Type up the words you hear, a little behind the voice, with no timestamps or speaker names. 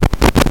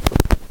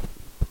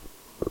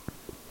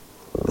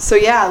So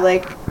yeah,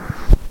 like,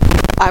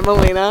 I'm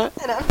Alainna.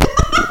 And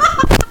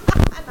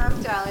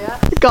I'm Talia.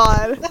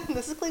 God.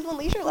 This is Cleveland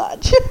Leisure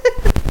Lodge.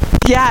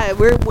 Yeah,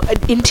 we're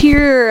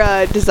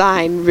interior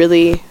design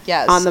really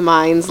on the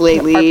minds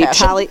lately.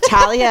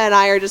 Talia and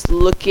I are just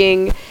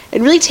looking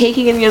and really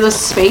taking in the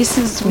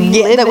spaces we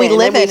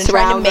live in and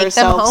surround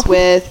ourselves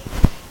with,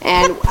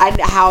 and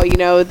how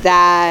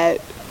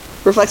that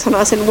reflects on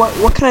us and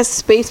what kind of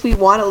space we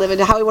want to live in,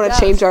 how we want to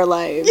change our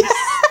lives.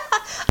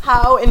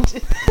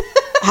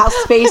 How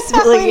space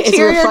really is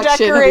a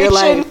reflection of your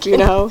life,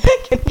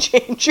 can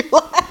change your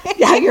life.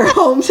 Yeah, your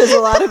home says a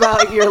lot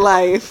about your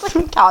life. It's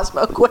like a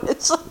Cosmo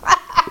quiz.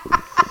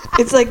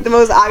 It's like the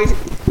most obvious,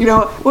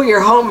 well,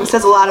 your home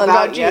says a lot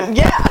about you.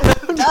 Yeah.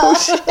 No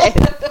shit.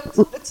 That's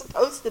what it's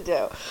supposed to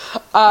do.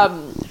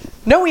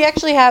 No, we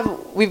actually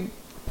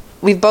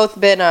we've both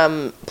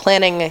been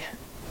planning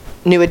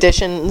new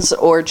additions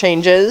or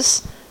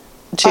changes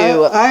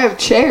to... I have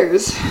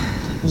chairs.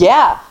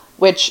 Yeah,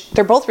 which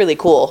they're both really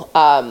cool.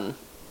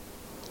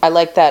 I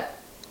like that.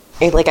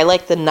 I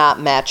like the not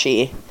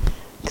matchy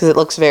because it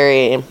looks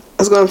very... I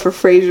was going for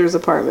Fraser's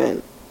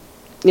apartment.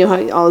 You know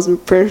how all his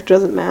furniture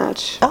doesn't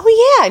match.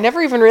 Oh yeah, I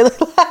never even really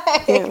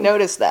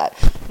noticed that.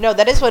 No,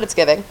 that is what it's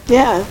giving.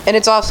 Yeah, and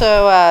it's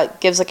also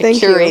gives like a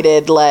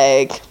curated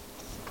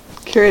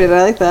Curated,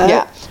 I like that.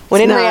 Yeah.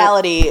 When in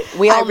reality,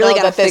 we all know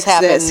that this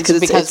happens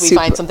because we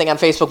find something on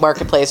Facebook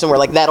Marketplace and we're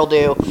like, that'll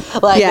do.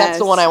 That's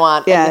the one I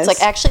want. Yes. And it's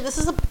like, actually, this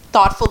is a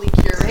thoughtfully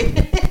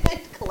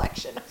curated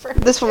collection of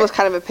furniture. This one was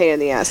kind of a pain in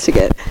the ass to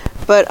get.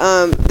 But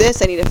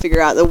this I need to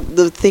figure out.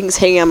 The things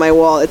hanging on my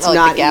wall, it's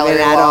not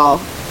even at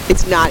all.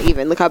 It's not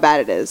even. Look how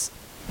bad it is.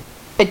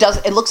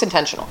 It looks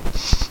intentional.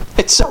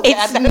 It's so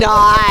bad. It's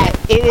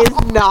not. It is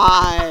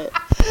not.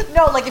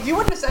 No, if you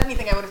wouldn't have said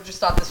anything, I would have just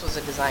thought this was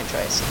a design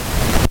choice.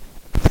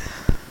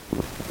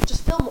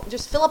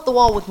 Just fill up the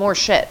wall with more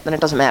shit, then it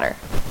doesn't matter.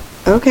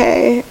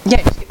 Okay.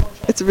 Yeah, just get more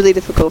shit. It's really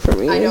difficult for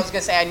me. I was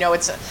gonna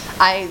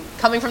say,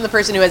 coming from the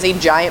person who has a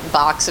giant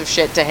box of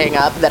shit to hang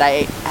up that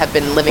I have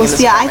been living in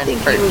this apartment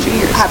for 2 years.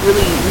 You have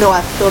really know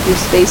how to fill up your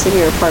space in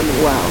your apartment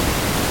well.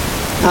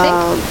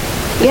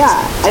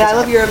 Yeah, and I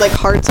love your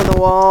hearts on the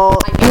wall.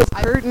 You have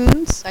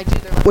curtains. I do.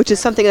 Which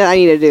is something that I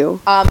need to do.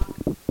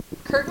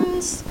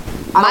 Curtains.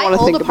 I don't my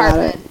old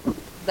apartment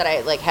that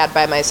I had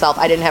by myself,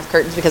 I didn't have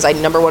curtains because I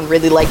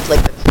really liked the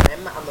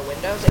trim on the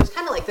windows. It was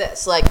kind of like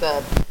this,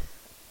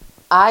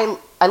 I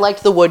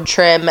liked the wood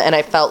trim, and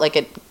I felt like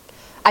I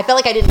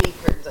didn't need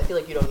curtains. I feel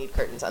like you don't need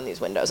curtains on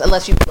these windows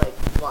unless you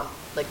want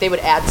they would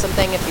add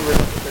something if you were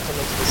looking for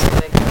something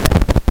specific.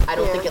 But I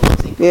don't think it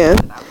looks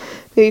without.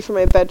 Maybe for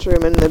my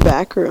bedroom and the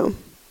back room.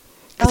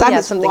 Because I'm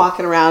just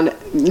walking around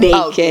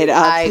naked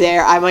up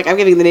there. I'm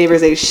giving the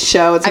neighbors a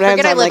show. And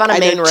sometimes I live on a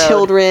main road.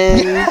 Children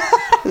in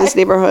this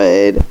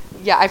neighborhood.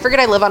 Yeah, I forget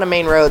I live on a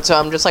main road, so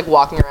I'm just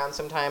walking around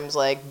sometimes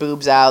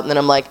boobs out, and then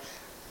I'm like,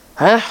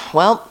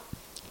 well,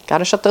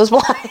 gotta shut those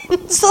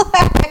blinds.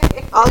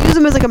 I'll use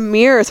them as a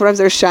mirror. Sometimes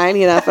they're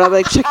shiny enough, and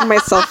I'm checking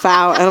myself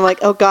out, and I'm like,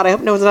 oh god, I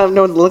hope no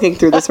one's looking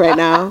through this right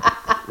now.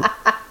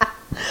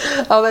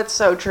 Oh, that's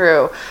so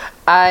true.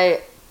 I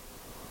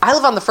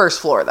live on the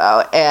first floor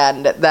though,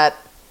 and that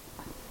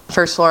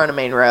first floor on a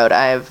main road,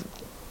 I'm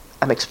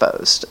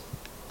exposed.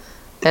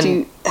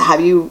 And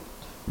have you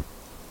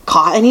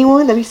caught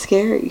anyone? That'd be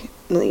scary.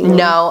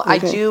 No, okay. I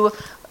do.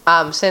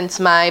 Since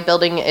my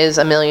building is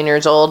 1 million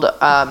years old,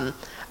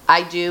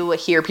 I do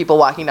hear people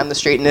walking down the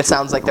street, and it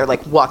sounds like they're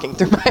walking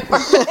through my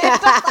apartment.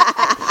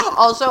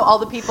 Also, all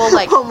the people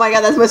oh my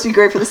god, that must be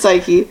great for the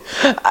psyche.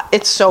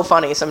 It's so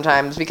funny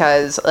sometimes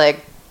because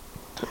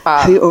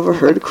have you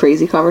overheard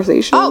crazy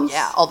conversations? Oh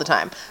yeah, all the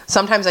time.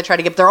 Sometimes I try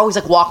to they're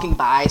always walking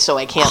by, so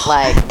I can't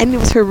And it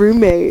was her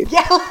roommate.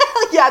 Yeah,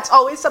 yeah, it's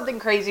always something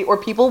crazy. Or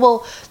people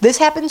will, this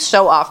happens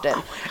so often.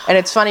 And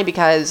it's funny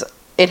because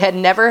it had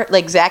never,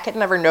 Zach had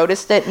never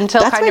noticed it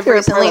until kind of recently.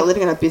 That's my favorite part about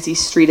living on a busy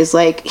street is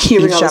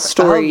hearing all the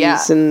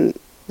stories and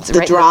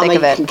the drama you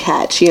can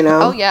catch,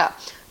 Oh yeah.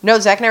 No,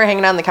 Zach and I were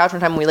hanging out on the couch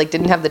one time and we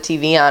didn't have the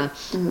TV on.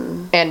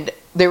 Mm-hmm. And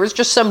there was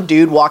just some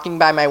dude walking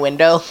by my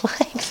window,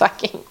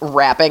 fucking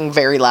rapping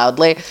very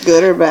loudly.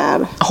 Good or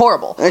bad?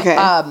 Horrible. Okay.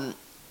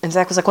 And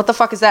Zach was like, what the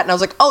fuck is that? And I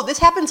was like, oh, this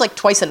happens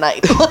twice a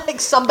night.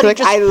 Somebody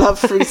just... I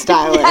love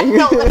freestyling. Yeah,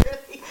 no,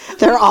 literally.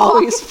 They're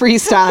always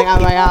freestyling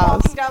on my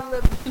house. Walking down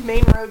the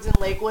main roads in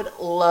Lakewood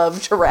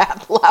love to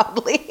rap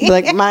loudly.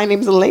 My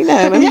name's Alainna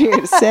and I'm here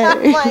to say.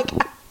 I'm like,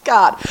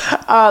 God.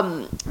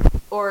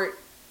 Or...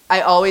 I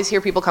always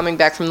hear people coming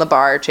back from the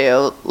bar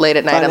too late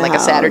at night on a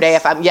Saturday.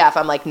 If I'm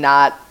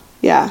not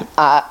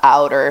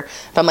out, or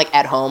if I'm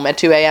at home at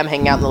 2 a.m.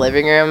 hanging out in the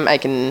living room, I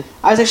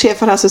was actually at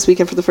Funhouse this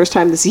weekend for the first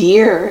time this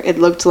year. It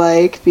looked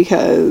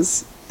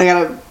because I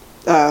got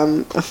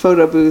a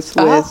photo booth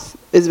with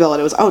Isabel,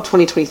 and it was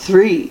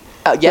 2023.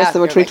 Oh yeah, rest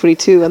of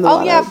 2022 and the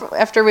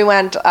after we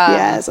went.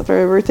 Yes, for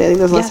my birthday. I think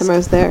that was the last time I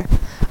was there.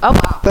 Oh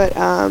wow! But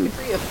good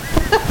for you.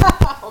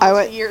 I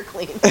went a year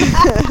clean.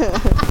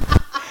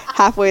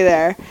 Halfway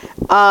there.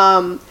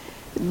 How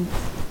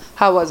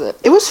was it?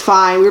 It was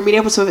fine. We were meeting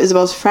up with some of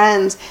Isabel's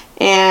friends,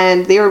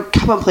 and they were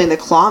kept on playing the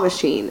claw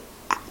machine.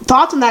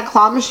 Thoughts on that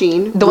claw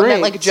machine? The one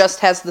that like just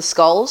has the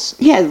skulls?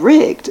 Yeah,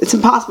 rigged. It's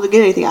impossible to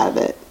get anything out of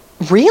it.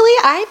 Really?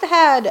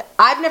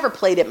 I've never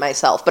played it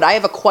myself, but I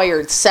have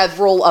acquired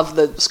several of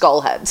the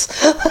skull heads.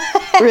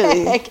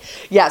 Really?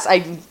 Yes,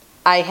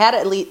 I had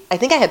at least, I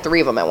think I had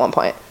 3 of them at one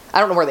point. I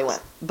don't know where they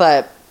went,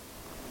 but...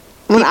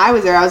 When I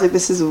was there, I was like,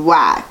 this is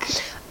whack.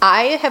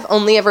 I have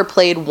only ever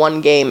played one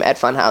game at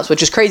Funhouse,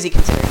 which is crazy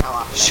considering how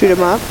often. Shoot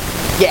 'em up?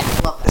 Yeah,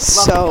 love that.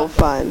 So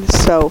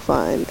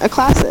fun. A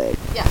classic.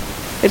 Yeah.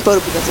 And photo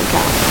booth doesn't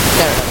count.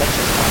 No, that's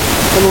just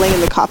fun. And laying in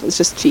the coffin is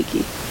just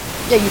cheeky.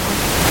 Yeah, you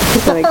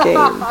It's not a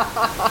game.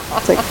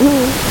 It's like, do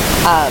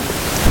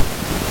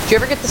you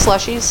ever get the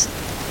slushies?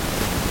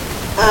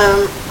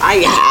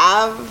 I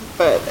have,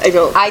 but I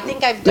don't. I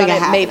think I've done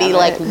it maybe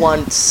like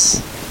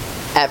once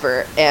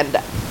ever, and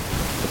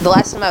the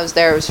last time I was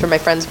there was for my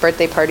friend's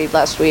birthday party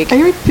last week. I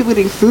heard people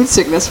getting food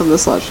sickness from the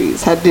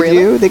slushies. Did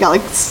you? They got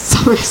like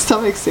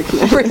stomach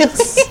sickness. Really?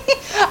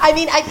 I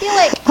mean, I feel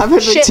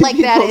like shit like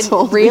that. I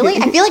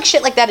feel like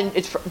shit like that.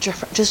 It's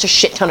just a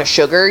shit ton of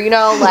sugar, you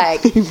know.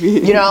 Like,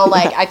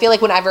 like I feel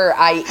like whenever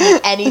I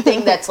eat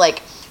anything that's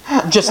like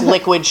just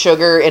liquid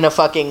sugar in a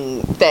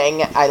fucking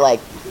thing, I like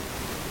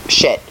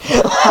shit.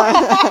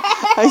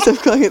 I used to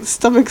call it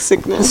stomach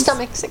sickness.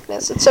 Stomach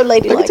sickness. It's so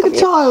ladylike. Like a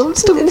child.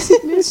 Stomach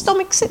sickness.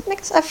 Stomach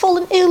sickness. I've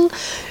fallen ill.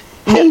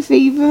 Hay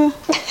fever.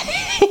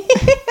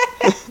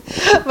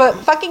 But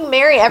fucking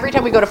Mary, every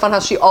time we go to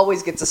Funhouse, she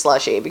always gets a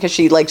slushie because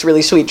she likes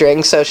really sweet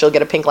drinks, so she'll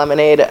get a pink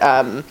lemonade.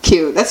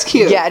 Cute. That's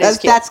cute. Yeah, that's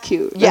cute. That's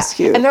cute. Yeah. That's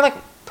cute. And they're like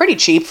pretty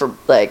cheap for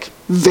like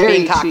very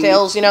being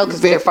cocktails, you know, because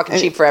they're fucking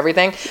cheap for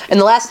everything. And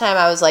the last time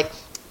I was like,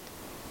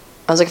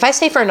 if I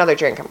stay for another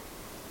drink,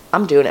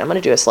 I'm doing it. I'm gonna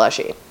do a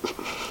slushie.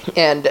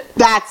 And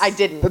I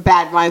didn't. A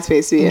bad mind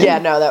space to be in. Yeah,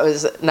 no, that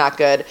was not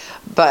good.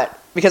 But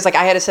because like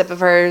I had a sip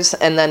of hers,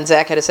 and then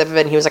Zach had a sip of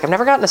it, and he was like, I've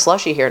never gotten a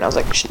slushie here, and I was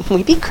like, should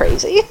we be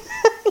crazy?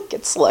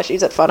 Get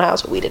slushies at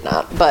Funhouse? We did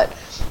not, but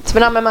it's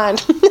been on my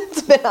mind.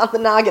 It's been on the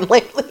noggin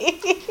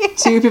lately.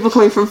 So you people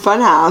coming from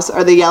Funhouse,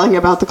 are they yelling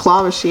about the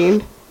claw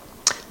machine?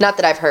 Not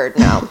that I've heard,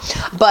 no.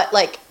 But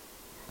like,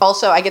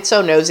 also I get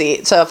so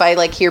nosy. So if I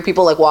like hear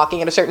people like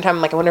walking at a certain time,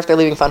 I'm like, I wonder if they're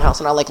leaving Funhouse,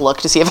 and I'll like look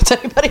to see if it's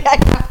anybody I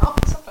know.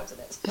 Sometimes it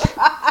is.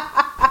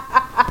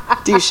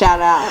 Do you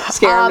shout out?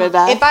 Scare them to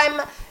death? If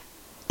I'm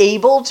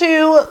able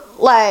to,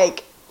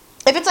 like,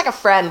 if it's like a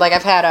friend, like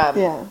I've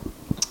had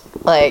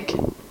like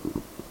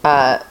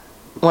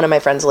one of my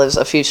friends lives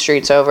a few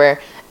streets over,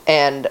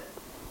 and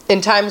in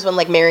times when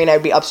like Mary and I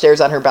would be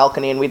upstairs on her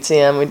balcony and we'd see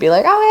him, we'd be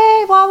like, oh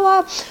hey, blah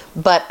blah.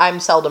 But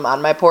I'm seldom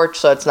on my porch,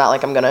 so it's not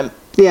like I'm gonna.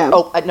 Yeah.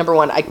 Oh, number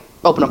one, I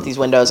open up these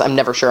windows. I'm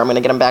never sure I'm gonna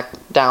get them back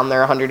down. They're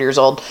 100 years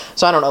old,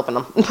 so I don't open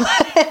them.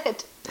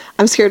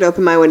 I'm scared to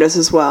open my windows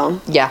as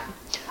well. Yeah.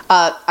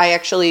 I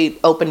actually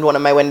opened one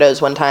of my windows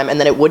one time, and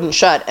then it wouldn't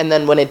shut, and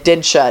then when it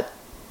did shut,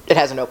 it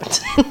hasn't opened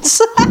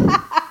since.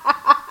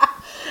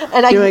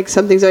 And you're like,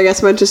 some things I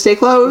guess meant to stay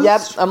closed.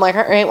 Yep. I'm like,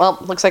 all right, well,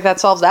 looks like that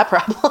solves that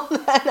problem.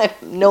 I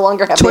no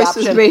longer have the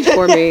option. Choice was made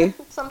for me.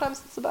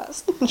 Sometimes it's the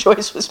best.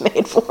 Choice was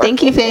made for me.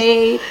 Thank you,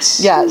 fate.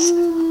 Yes.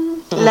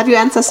 Love you,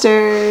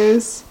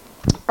 ancestors.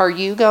 Are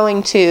you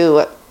going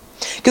to...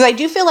 Because I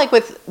do feel like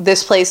with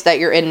this place that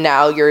you're in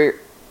now,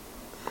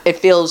 it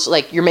feels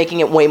like you're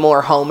making it way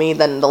more homey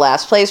than the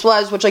last place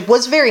was, which like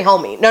was very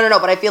homey. No,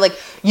 but I feel like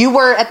you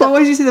were at the... What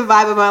did you say the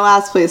vibe of my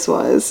last place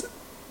was?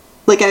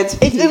 Like at its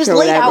peak, it was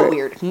laid out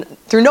weird,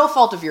 through no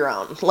fault of your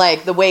own.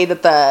 Like the way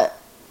that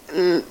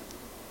through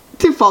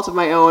fault of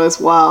my own as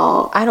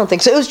well. I don't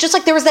think so. It was just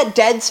like there was that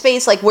dead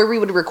space, like where we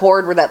would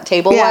record, where that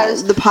table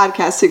was. The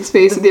podcasting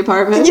space of the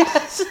apartment.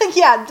 Yes,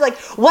 yeah. Like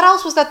what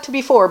else was that to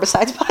be for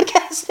besides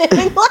podcasting?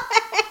 It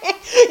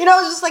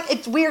was just like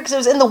it's weird because it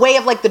was in the way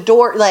of like the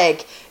door.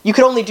 Like you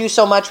could only do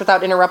so much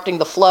without interrupting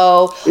the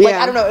flow. Like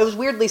I don't know. It was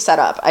weirdly set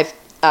up.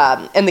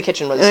 And the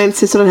kitchen was. And I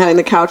insisted on having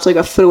the couch like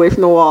a foot away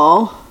from the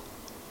wall.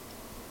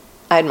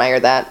 I admire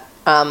that.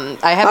 I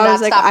have not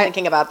stopped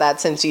thinking about that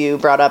since you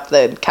brought up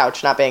the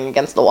couch not being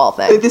against the wall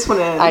thing. This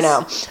one is. I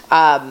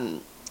know.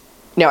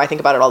 No, I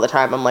think about it all the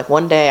time. I'm like,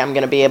 one day I'm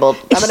going to be able...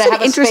 I'm going to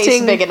have a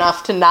space big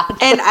enough to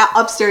not... And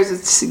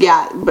upstairs,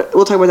 but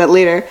we'll talk about that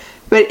later.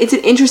 But it's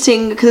an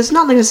interesting... Because it's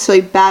not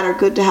necessarily bad or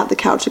good to have the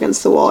couch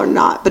against the wall or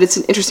not. But it's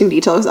an interesting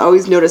detail because I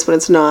always notice when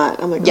it's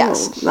not. I'm like,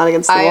 yes, not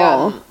against the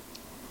wall.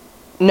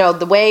 No,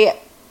 the way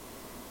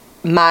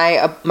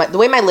my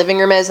living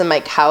room is and my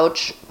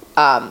couch...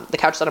 the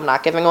couch that I'm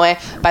not giving away.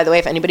 By the way,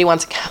 if anybody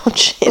wants a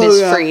couch, it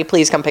is free.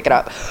 Please come pick it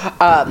up.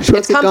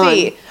 It's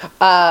comfy,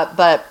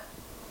 but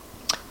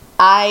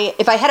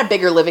if I had a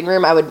bigger living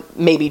room, I would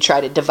maybe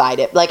try to divide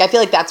it. Like I feel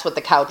like that's what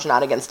the couch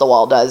not against the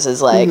wall does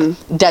is like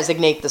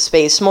designate the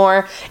space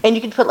more. And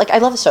you can put like I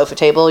love a sofa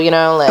table, like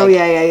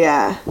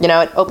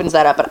it opens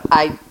that up. But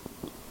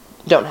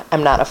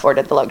I'm not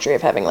afforded the luxury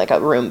of having like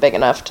a room big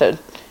enough to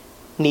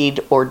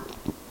need or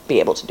be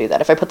able to do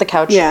that. If I put the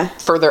couch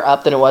further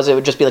up than it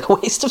would just be like a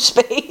waste of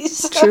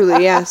space.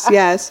 Truly,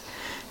 yes.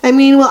 I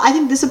mean, well, I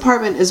think this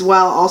apartment as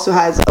well also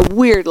has a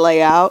weird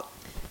layout.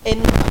 In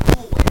a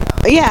cool way,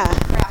 though. Yeah.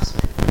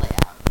 Craftsman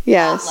layout.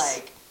 Yes. Not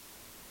like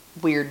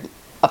weird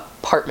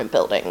apartment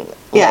building.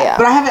 Yeah,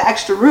 but I have an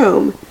extra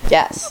room.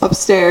 Yes.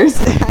 Upstairs.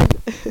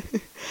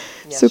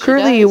 So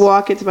currently you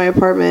walk into my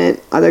apartment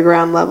on the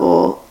ground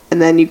level,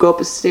 and then you go up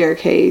a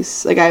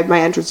staircase. Like, I have my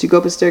entrance, you go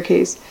up a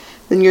staircase.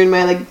 Then you're in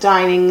my, like,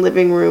 dining,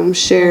 living room,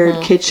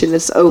 shared kitchen.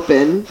 It's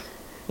open.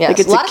 Yeah, like,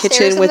 it's a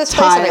kitchen with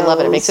tiles. And I love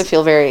it. It makes it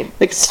feel very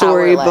like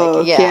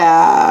storybook.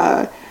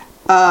 Yeah.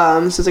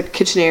 So it's like a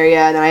kitchen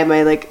area, and then I have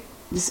my, like,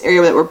 this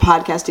area that we're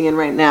podcasting in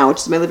right now, which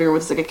is my living room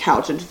with, like, a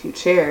couch and a few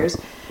chairs.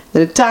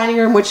 Then a dining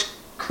room, which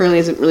currently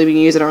isn't really being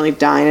used. I don't really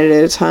dine at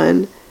it a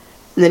ton.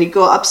 And then you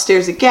go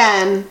upstairs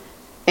again,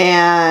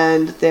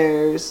 and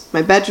there's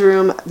my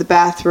bedroom, the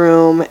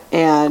bathroom,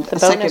 and a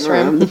second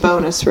room, the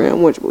bonus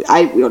room, which we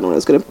don't know what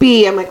it's going to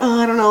be. I'm like,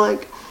 I don't know,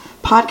 like,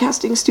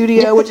 podcasting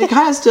studio, which it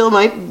kind of still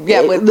might,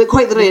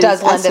 it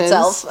does lend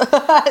itself.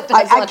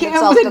 I came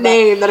up with a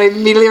name that I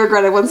immediately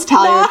regretted once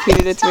Talia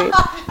repeated it to me.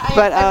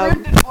 But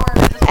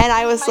and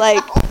I was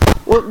like,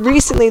 well,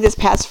 recently this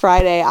past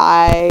Friday,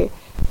 I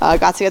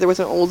got together with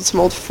some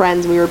old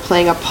friends, and we were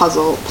playing a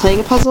puzzle.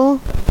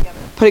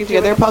 Putting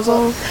together a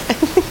puzzle.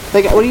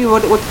 Like,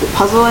 what's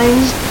puzzling?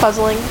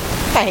 Puzzling.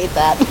 I hate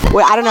that.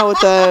 Well, I don't know what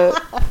the.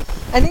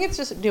 I think it's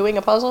just doing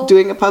a puzzle.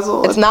 Doing a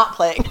puzzle. It's not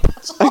playing a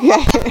puzzle.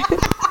 Okay.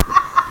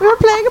 We were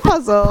playing a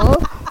puzzle.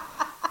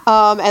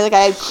 And like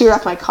I clear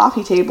off my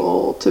coffee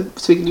table so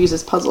we can use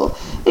this puzzle.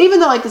 And even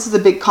though like this is a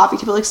big coffee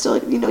table, like still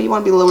like, you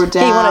want to be lower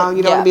down.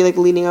 You don't want to be like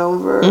leaning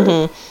over.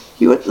 Mm-hmm.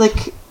 You would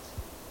like,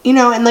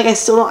 and like I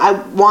still don't. I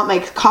want my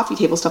coffee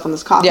table stuff on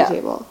this coffee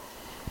table.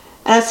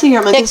 And I was sitting here,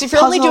 I'm like, if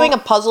you're only doing a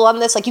puzzle on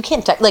this, like you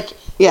can't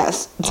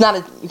yes, it's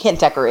not you can't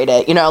decorate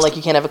it. Like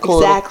you can't have a cool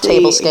little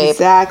tablescape.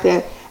 Exactly.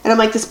 And I'm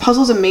like, this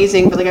puzzle's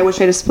amazing, but like I wish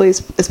I had a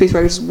space where I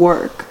could just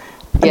work.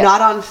 Yeah.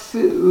 Not on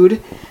food,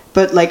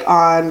 but like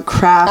on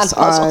crafts,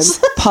 on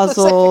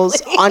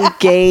puzzles, on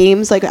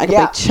games. Like I could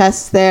play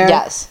chess there.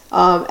 Yes.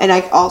 And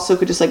I also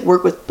could just like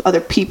work with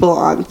other people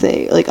on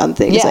things.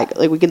 Yeah.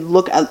 Like we could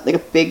look at like a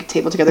big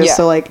table together. Yeah.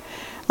 So like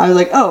I was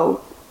like,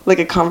 like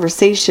a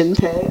conversation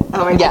pit.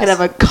 I could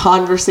have a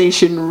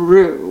conversation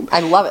room.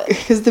 I love it.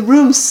 Because the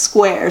room's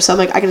square, so I'm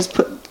like, I can just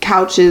put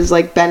couches,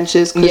 like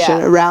benches,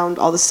 cushion around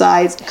all the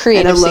sides,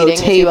 creative and a low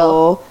seating,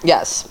 table.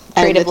 Yes.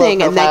 Creative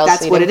and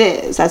that's what it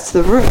is. That's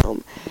the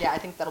room. Yeah, I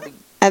think that'll be.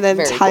 And then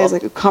Talia's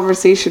like a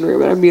conversation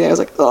room, and I was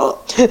like,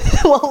 oh.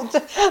 Well,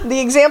 the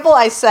example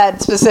I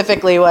said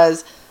specifically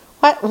was,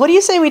 what do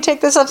you say we take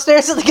this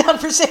upstairs to the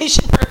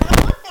conversation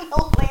room? And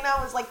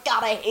Alainna was like,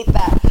 God, I hate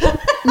that.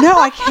 No,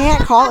 I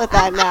can't call it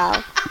that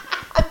now.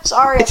 I'm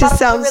sorry. It just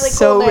sounds really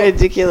so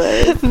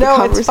ridiculous.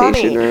 No, it's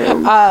funny.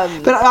 Room.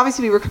 But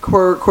obviously we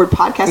record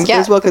podcasts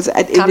as well, because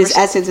in its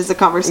essence it's a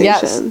conversation.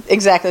 Yes,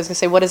 exactly. I was going to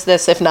say, what is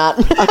this if not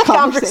a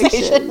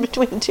conversation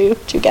between two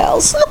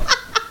gals?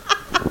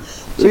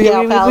 We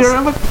don't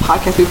have a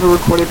podcast, we have a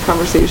recorded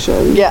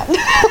conversation. Yeah.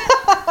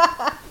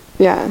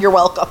 Yeah. You're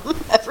welcome,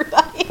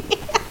 everybody.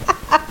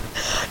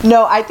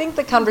 No, I think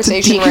the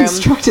conversation room...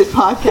 Deconstructed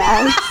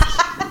podcast.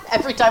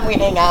 Every time we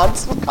hang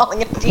out, we're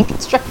calling it a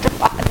deconstructed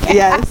podcast.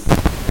 Yes.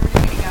 Every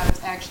time we hang out,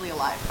 it's actually a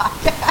live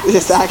podcast.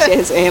 This actually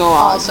is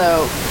analog.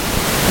 Also,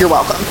 you're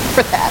welcome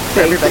for that. For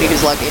everybody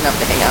who's lucky enough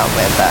to hang out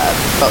with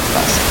both of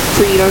us.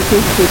 So you don't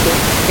think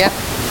Yep.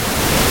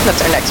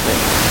 That's our next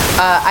move.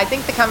 I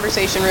think the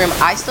conversation room,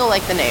 I still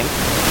like the name.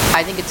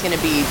 I think it's going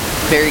to be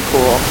very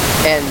cool.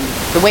 And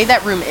the way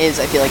that room is,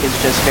 I feel like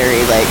it's just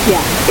very, like...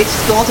 Yeah. It's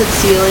vaulted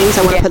ceilings.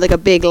 I want to put, like, a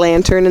big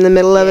lantern in the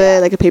middle of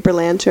it, like a paper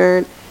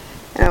lantern.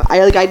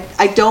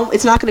 I don't...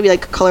 It's not going to be,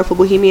 like, colorful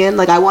bohemian.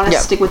 Like, I want to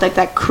stick with, like,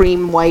 that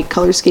cream white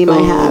color scheme I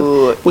have.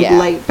 With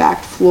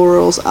light-backed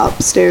florals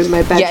upstairs in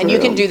my bedroom. Yeah, and you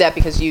can do that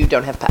because you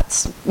don't have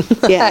pets.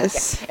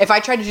 Yes. If I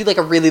tried to do, like,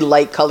 a really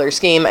light color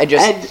scheme, I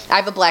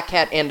have a black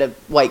cat and a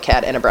white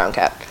cat and a brown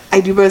cat.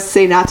 I do both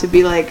say not to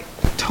be, like,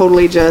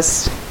 totally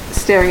just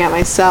staring at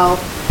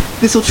myself.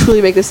 This will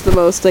truly make this the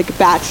most, like,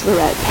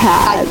 bachelorette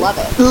pad. I love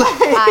it.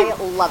 I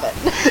love it.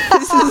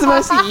 This is the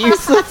most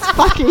useless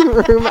fucking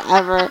room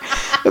ever.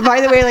 But by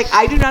the way, like,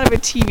 I do not have a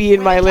TV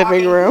in my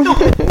living room.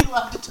 We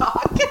love to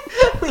talk.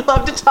 We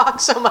love to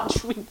talk so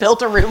much. We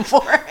built a room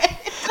for it.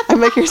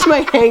 I'm like, here's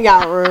my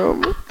hangout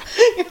room.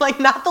 You're like,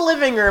 not the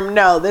living room.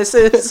 No, this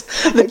is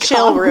the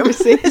chill room.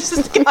 This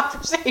is the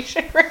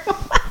conversation room.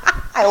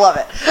 I love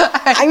it.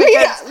 I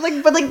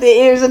mean, but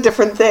there's a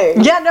different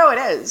thing. Yeah, no, it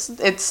is.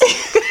 It's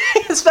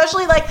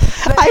especially like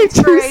the I have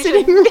two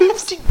sitting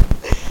rooms.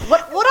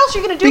 What else are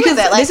you gonna do with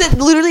that? Like, this is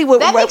literally what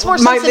that makes more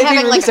sense than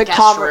having like a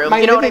guest room.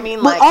 You know what I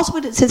mean? Like,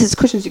 also, since it's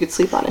cushions, you could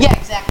sleep on it. Yeah,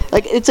 exactly.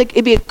 Like it's like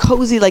it'd be a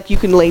cozy, like you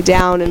can lay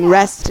down and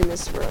rest in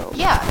this room.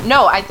 Yeah,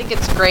 no, I think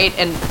it's great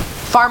and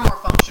far more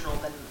functional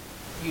than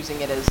using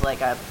it as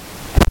like a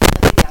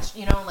guest.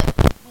 You know, like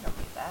we don't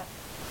need that.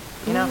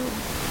 You know,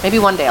 maybe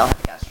one day I'll have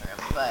a guest room,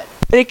 but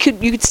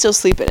you could still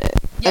sleep in it.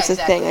 Yeah, that's the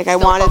thing. Like I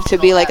want it to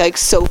be like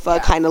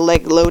sofa kind of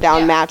like low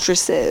down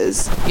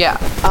mattresses. Yeah.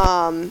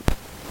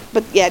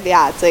 But yeah,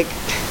 it's like.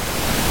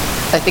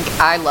 I think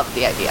I love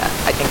the idea.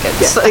 I think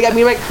it's like I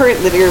mean, my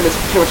current living room is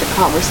pretty much a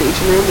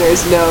conversation room.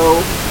 There's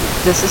no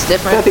This is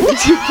different. I think the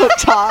 2-foot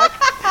talk.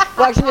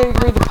 Well, actually, you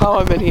can read the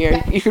poem in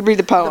here. You could read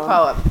the poem. The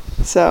poem.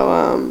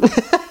 So,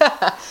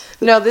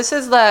 No, this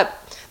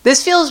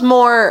feels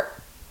more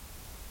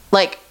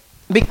like,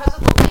 because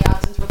of the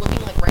layout, since we're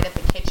looking like right at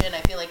the kitchen,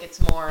 I feel like it's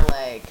more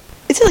like...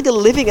 It's like a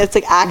living, it's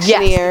like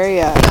action-y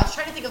area. Yeah, I was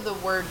trying to think of the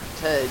word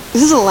to...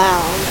 This is a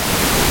lounge.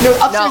 No,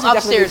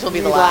 upstairs will be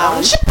the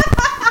lounge.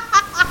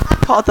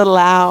 Call it the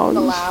lounge.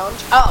 The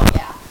lounge. Oh,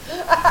 yeah.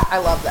 I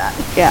love that.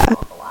 Yeah.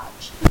 Call it the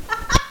lounge.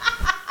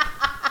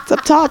 It's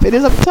up top. It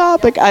is up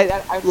top. Like,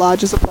 I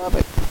lodge is up top.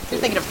 You're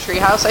thinking of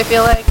treehouse, I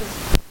feel like.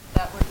 Is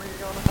that where you're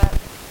going with that?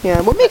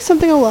 Yeah. What makes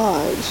something a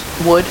lodge?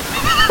 Wood.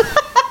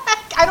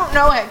 I don't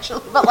know,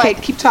 actually. But okay,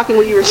 keep talking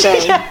what you were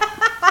saying.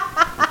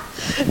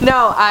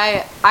 No,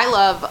 I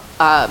love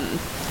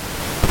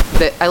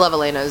I love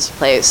Alainna's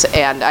place,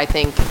 and I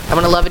think I'm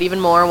gonna love it even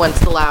more once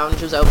the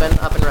lounge is open,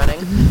 up and running.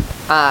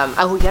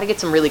 We gotta get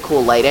some really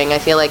cool lighting, I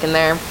feel like, in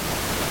there.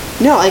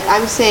 No, like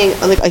I'm saying,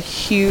 like a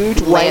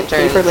huge white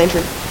paper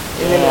lantern.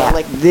 Yeah.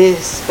 Like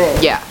this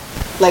big. Yeah.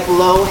 Like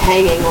low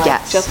hanging,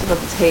 like just above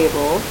the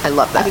table. I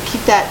love that. I could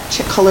keep that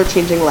color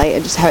changing light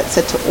and just have it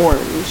set to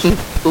orange.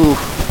 Ooh.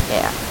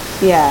 Yeah.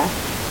 Yeah.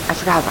 I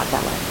forgot about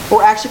that light.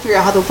 Or actually figure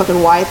out how the fucking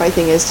Wi-Fi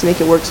thing is to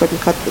make it work so I can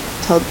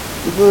so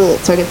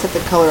I can set the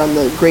color on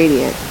the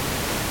gradient.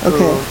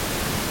 Okay.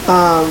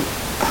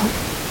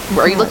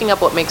 Are you looking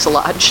up what makes a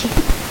lodge?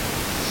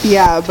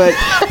 Yeah, but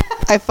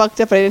I fucked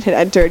up and I didn't hit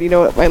enter. Do you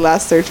know what my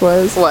last search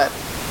was? What?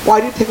 Why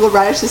do pickled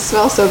radishes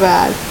smell so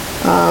bad?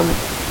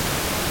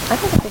 I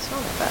don't think they smell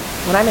that bad.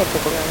 When I make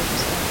pickled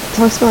radishes. They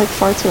don't smell like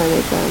farts when I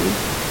make them.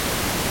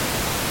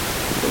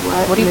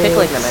 What are you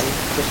pickling them in?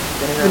 Just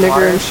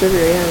vinegar and sugar,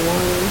 yeah, and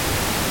water.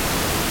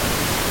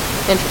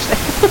 Interesting.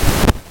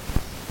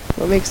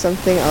 What makes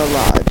something a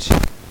lodge?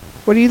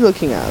 What are you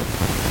looking up?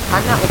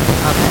 I'm not looking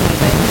up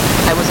anything.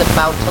 I was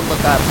about to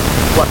look up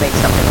what makes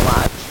something a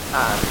lodge,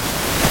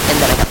 and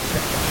then I got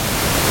distracted.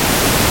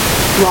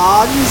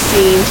 Lodges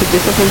seem to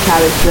differ from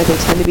cabins in that they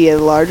tend to be at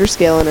a larger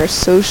scale and are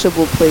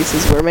sociable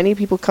places where many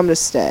people come to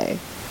stay.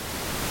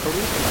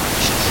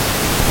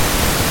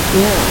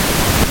 Yeah.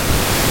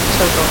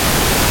 Social.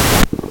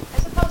 I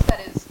suppose that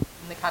is,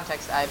 in the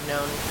context I've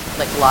known,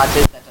 like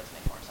lodges, that does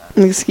make more sense.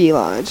 Like a ski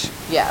lodge.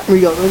 Yeah. Where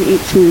you go and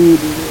eat food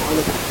and you want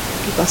to get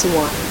a glass of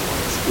wine.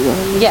 Ski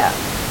lodge. Yeah.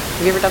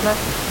 Have you ever done that?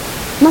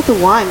 Not the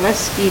wine, but I've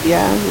skied,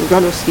 yeah. We've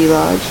gone to a ski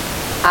lodge.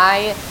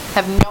 I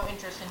have no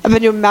interest in... I've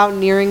been to a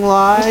mountaineering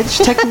lodge,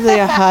 technically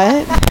a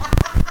hut.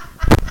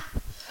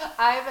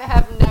 I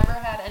have never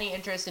had any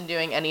interest in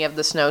doing any of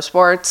the snow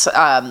sports.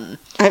 I've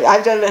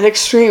done an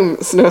extreme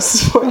snow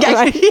sport.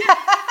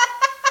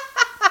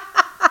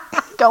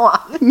 Go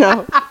on.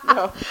 No.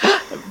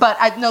 But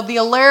I know the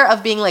allure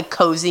of being like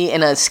cozy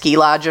in a ski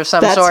lodge of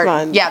some sort.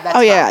 Fun. Yeah, that's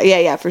fun.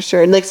 Yeah, for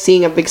sure. And like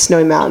seeing a big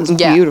snowy mountain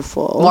is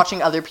beautiful.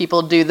 Watching other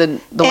people do the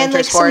winter and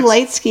like sports. Some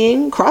light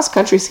skiing, cross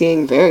country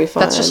skiing, very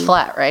fun. That's just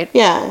flat, right?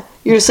 Yeah.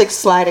 You're just like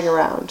sliding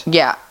around.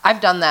 Yeah, I've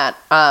done that.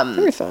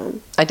 Very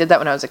fun. I did that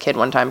when I was a kid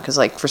one time because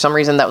like for some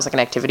reason that was like an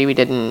activity we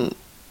did in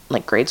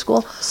like grade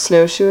school.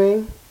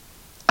 Snowshoeing.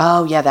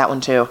 Oh yeah, that one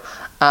too.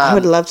 I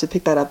would love to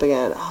pick that up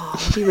again. Oh,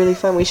 it'd be really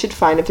fun. We should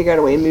figure out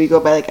a way and maybe go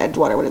by like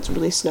Edgewater when it's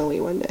really snowy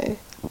one day.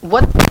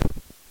 What?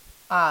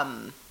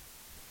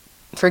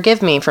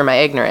 Forgive me for my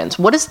ignorance.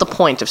 What is the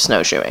point of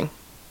snowshoeing?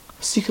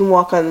 So you can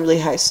walk on really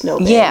high snow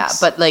banks. Yeah,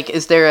 but like,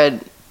 is there a...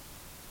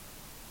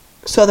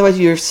 So otherwise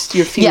your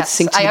feet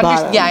sink to the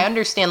bottom. Yeah, I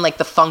understand like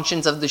the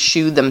functions of the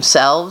shoe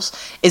themselves.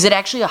 Is it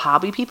actually a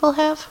hobby people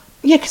have?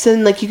 Yeah, because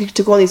then like you get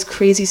to go on these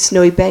crazy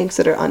snowy banks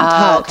that are untouched.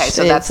 Oh, okay,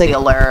 so that's the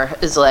allure,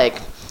 is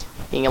like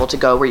being able to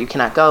go where you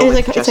cannot go.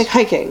 It's like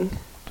hiking.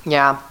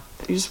 Yeah.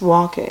 You're just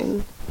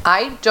walking.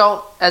 I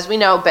don't, as we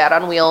know, bad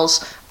on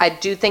wheels. I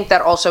do think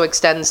that also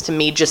extends to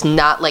me just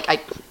not like,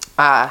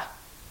 I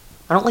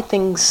don't like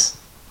things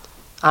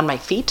on my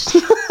feet.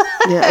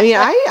 Yeah, I mean,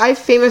 I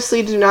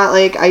famously do not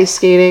like ice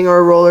skating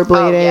or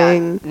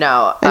rollerblading. Oh, yeah.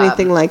 No.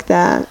 Anything like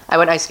that. I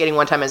went ice skating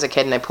one time as a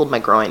kid and I pulled my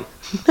groin.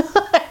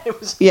 It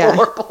was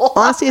horrible.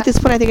 Honestly, at this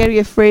point, I think I'd be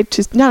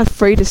not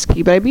afraid to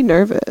ski, but I'd be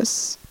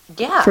nervous.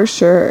 Yeah. For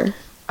sure.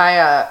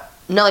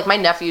 No, like my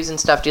nephews and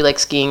stuff do like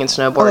skiing and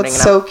snowboarding. Oh,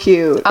 that's so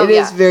cute. It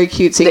is very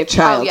cute seeing a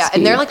child ski.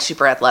 And they're like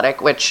super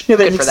athletic, which no,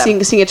 but good for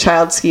them. Seeing a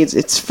child ski,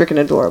 it's freaking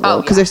adorable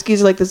because their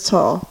skis are like this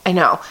tall. I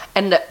know.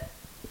 And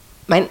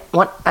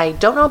I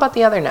don't know about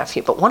the other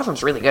nephew, but one of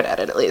them's really good at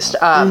it at least.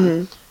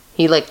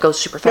 He like goes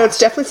super fast. No, it's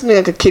definitely something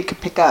like a kid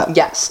could pick up.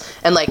 Yes.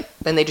 And like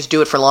then they just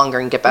do it for longer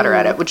and get better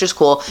at it, which is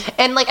cool.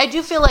 And like I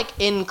do feel like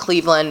in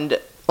Cleveland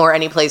or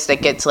any place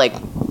that gets like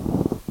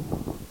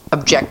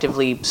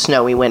objectively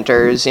snowy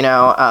winters, you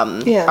know,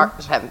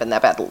 ours haven't been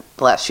that bad the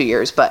last few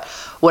years, but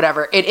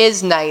whatever. It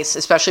is nice,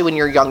 especially when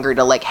you're younger,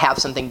 to like have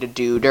something to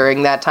do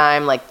during that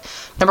time. Like,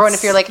 number one,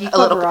 if you're like a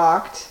little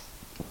rocked.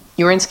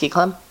 You were in ski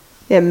club?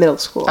 Yeah, middle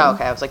school. Oh,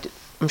 okay. I was like,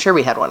 I'm sure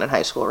we had one in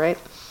high school, right?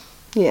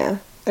 Yeah,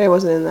 I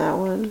wasn't in that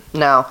one.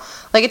 No,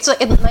 like it's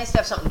nice to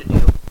have something to do.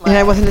 Like, and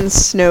I wasn't in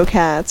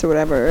Snowcats or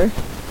whatever.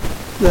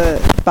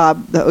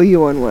 The OU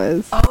one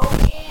was.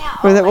 Oh yeah.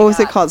 What was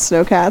it called?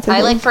 Snowcats?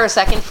 I like for a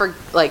second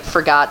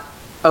forgot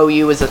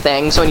OU was a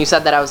thing. So when you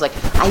said that, I was like,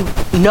 I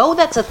know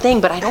that's a thing,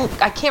 but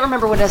I can't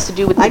remember what it has to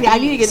do with the I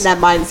need to get in that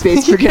mind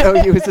space. Forget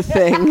OU is a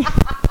thing.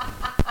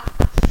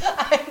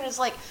 I was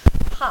like,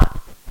 huh.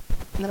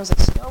 And then I was like,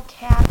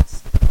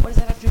 snowcats. What does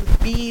that have to do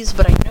with bees?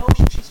 But I know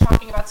she's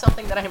talking about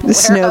something that I'm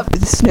aware of.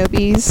 The snow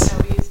bees.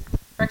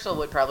 Rexel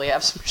would probably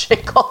have some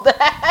shit called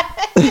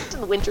that.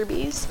 The winter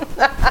bees.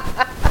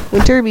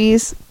 Winter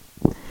bees.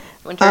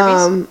 Winter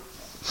bees?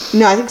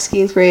 No, I think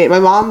skiing's great. My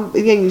mom,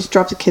 again, just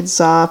drop the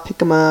kids off, pick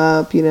them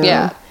up,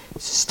 Yeah.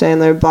 Just stay in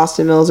their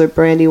Boston Mills or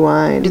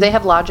Brandywine. Do they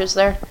have lodges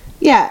there?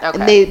 Yeah.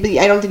 Okay. And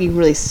I don't think you can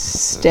really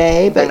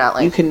stay,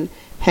 but you can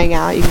hang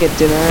out, you can get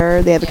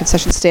dinner. They have a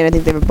concession stand. I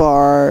think they have a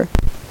bar.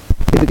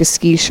 They have a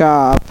ski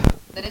shop.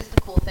 That is the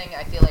cool thing,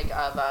 I feel like,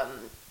 of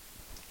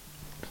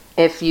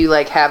if you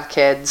have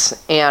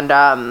kids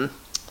and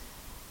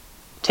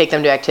take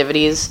them to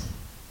activities.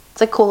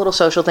 It's a cool little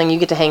social thing. You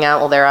get to hang out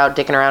while they're out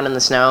dicking around in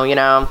the snow,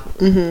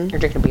 Mm-hmm. You're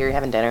drinking a beer, you're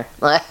having dinner.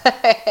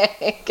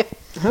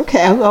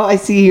 Okay, well, I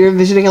see you're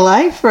envisioning a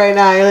life right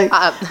now. You're like,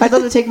 I'd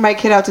love to take my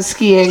kid out to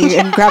skiing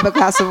and grab a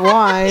glass of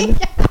wine.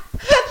 Yeah.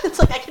 It's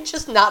like, I could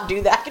just not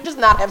do that. I could just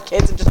not have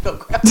kids and just go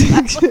grab a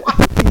glass of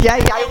wine. Yeah.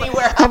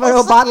 Anywhere else. I have a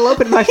little bottle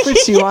open in my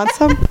fridge. Do you want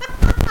some? No,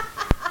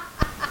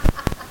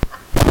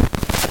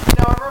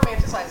 I'm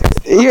romanticizing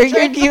skiing. You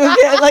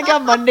get a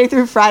Monday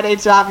through Friday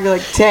job. You're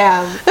like,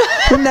 damn,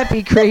 wouldn't that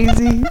be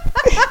crazy?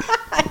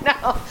 I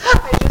know.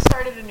 I just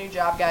started a new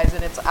job, guys,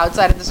 and it's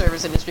outside of the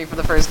service industry for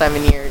the first time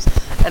in years,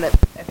 and I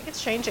think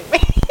it's changing me.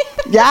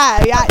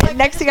 Yeah.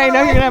 Next thing I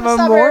know, you're gonna have a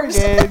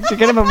mortgage. You're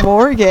gonna have a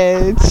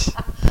mortgage.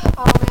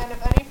 Oh man,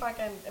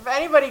 if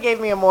anybody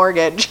gave me a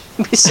mortgage,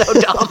 it'd be so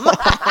dumb.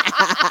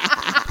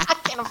 I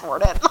can't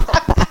afford it.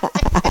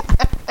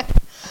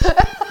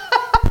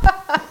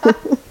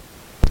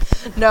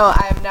 No,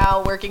 I am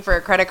now working for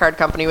a credit card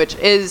company, which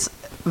is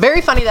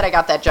very funny that I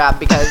got that job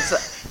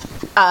because,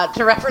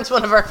 to reference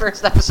one of our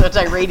first episodes,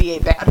 I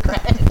radiate bad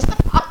credit.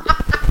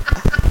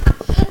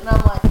 And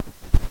I'm like,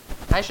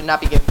 I should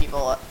not be giving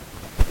people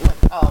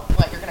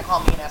you're going to call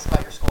me and ask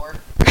about your score?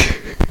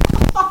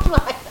 Fuck do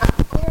I know?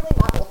 Clearly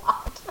not a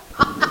lot.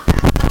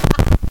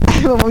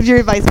 What would your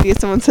advice be if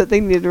someone said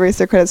they needed to raise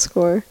their credit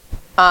score?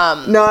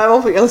 No, I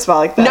won't put you on the spot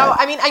like that. No,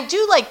 I mean, I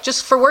do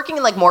just for working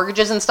in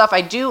mortgages and stuff,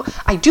 I do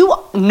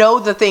know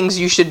the things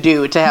you should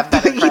do to have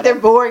better credit. They're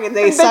boring and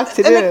they suck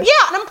to do. And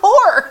I'm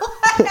poor.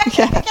 I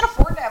can't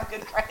afford to have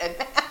good credit,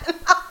 man.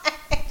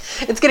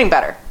 It's getting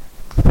better.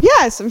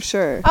 Yes, I'm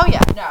sure. Oh,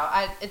 yeah. No,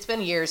 it's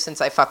been years since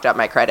I fucked up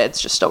my credit.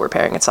 It's just still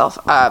repairing itself.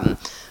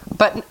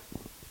 But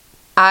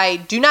I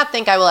do not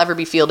think I will ever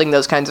be fielding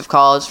those kinds of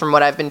calls from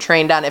what I've been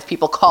trained on. If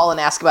people call and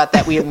ask about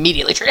that, we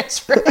immediately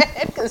transfer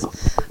it. Because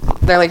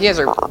they're like, you guys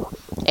are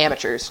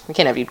amateurs. We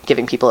can't have you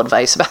giving people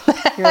advice about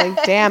that. You're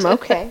like, damn,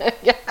 okay.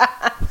 Yeah.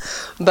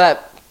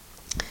 But,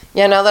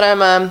 yeah, now that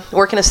I'm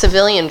working a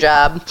civilian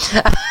job.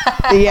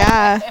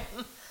 Yeah.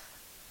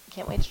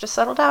 Can't wait to just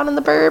settle down in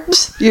the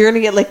burbs. You're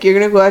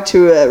gonna go out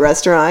to a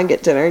restaurant and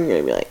get dinner, and you're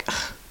gonna be like,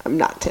 I'm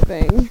not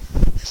tipping.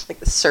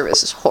 The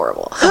service is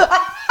horrible.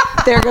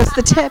 There goes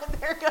the tip.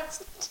 There goes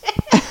the tip.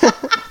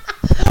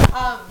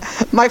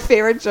 My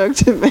favorite joke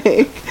to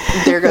make.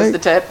 There goes the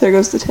tip. There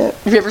goes the tip.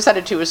 Have you ever said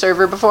it to a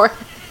server before?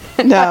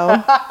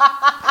 No.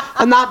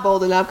 I'm not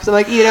bold enough because I'm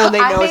like, they know it's a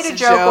joke. I made a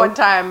joke one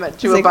time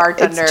to a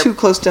bartender. It's too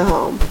close to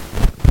home.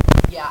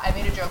 Yeah, I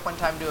made a joke one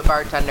time to a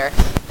bartender,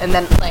 and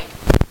then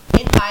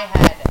in my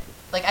head,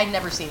 I'd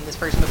never seen this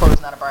person before. It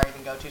was not a bar I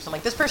even go to. So I'm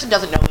like, this person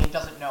doesn't know me,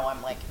 doesn't know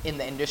I'm in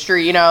the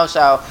industry,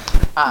 So,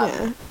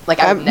 yeah.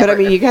 But I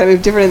mean, you gotta be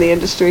different in the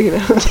industry,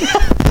 But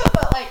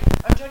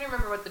I'm trying to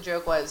remember what the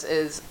joke was.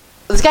 Is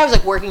this guy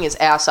was working his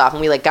ass off,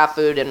 and we got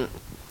food, and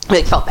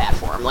we felt bad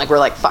for him. We're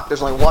like, fuck,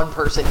 there's only one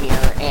person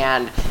here,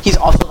 and he's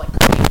also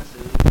cooking the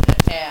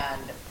food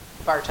and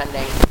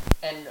bartending.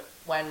 And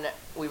when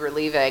we were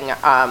leaving,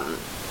 I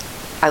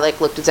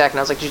looked at Zach and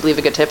I was like, did you leave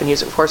a good tip? And he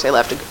was, of course I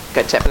left a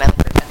good tip, and I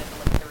pretended to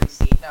look at the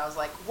receipt, and I was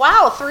like,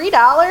 wow, $3?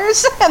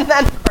 And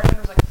then the bartender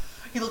was like,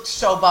 he looked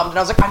so bummed, and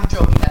I was like, I'm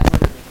joking, that's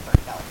literally a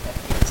 $30 tip.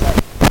 He was like,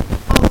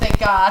 oh, thank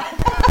God. I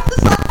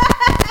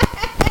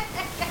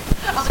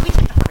was like, we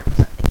tipped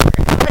 100%, thank you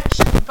very much.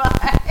 But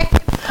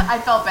I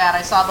felt bad.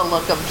 I saw the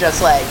look of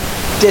just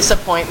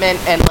disappointment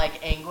and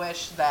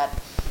anguish that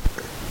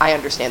I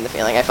understand the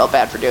feeling. I felt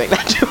bad for doing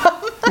that to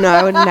him. No,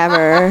 I would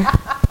never.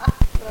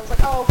 But I was like,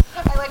 oh,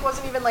 I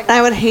wasn't even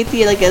I would hate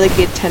the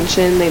the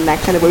attention and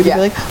that kind of way. Yeah.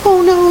 Be like,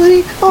 oh no,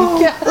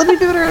 let me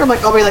do it. And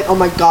I'll be like, oh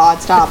my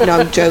God, stop. No,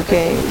 I'm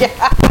joking.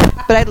 Yeah.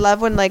 But I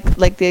love when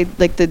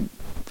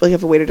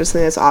if a waiter does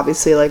something that's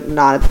obviously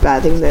not a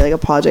bad thing, they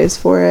apologize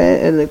for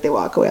it and they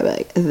walk away. I'm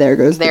like, there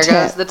goes the tip.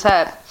 There goes the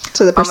tip.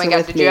 So the person oh my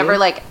God, did you ever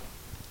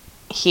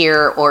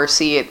hear or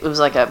see it? It was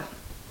I feel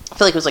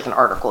like it was an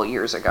article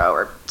years ago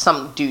or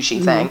some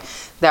douchey thing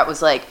that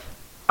was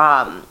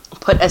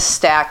put a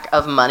stack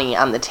of money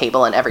on the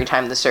table, and every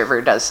time the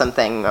server does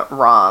something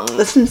wrong,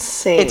 that's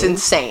insane. It's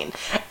insane.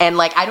 And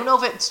like, I don't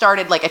know if it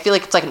started, like, I feel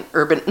like it's like an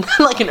urban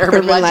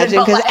urban legend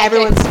because like,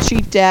 everyone's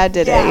chief dad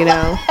did it, you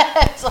know.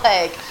 It's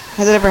like,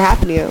 has it ever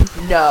happened to you?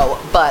 No,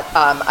 but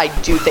I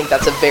do think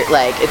that's a very,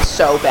 like, it's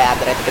so bad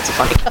that I think it's a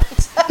funny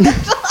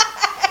concept.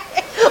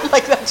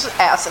 Like, that's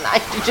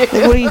asinine to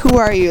do. Like, who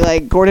are you,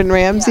 like Gordon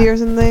Ramsay or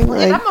something? Well,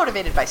 like, I'm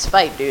motivated by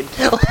spite, dude.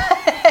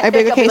 I'd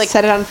be like, okay,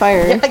 set it on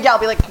fire. Yeah, I'll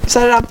be like,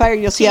 set it on fire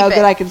and you'll see how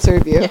good I can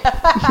serve you.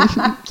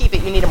 Yeah. Keep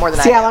it, you need it more than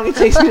I do. See how long it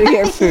takes me to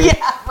get food.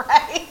 Yeah,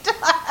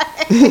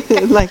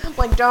 right. like,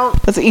 don't.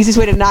 That's the easiest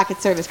way to not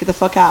get service. Get the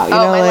fuck out. You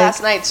know, my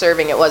last night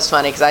serving, it was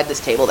funny because I had this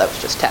table that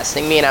was just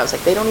testing me, and I was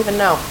like, they don't even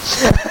know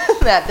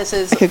that this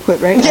is. I could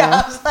quit right now.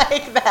 Yeah, I was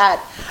like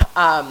that.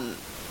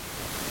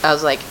 I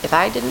was like, if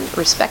I didn't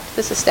respect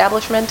this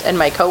establishment and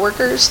my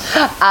coworkers,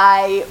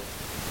 I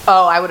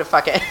would have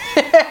fucking.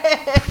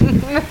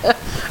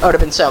 I would have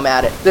been so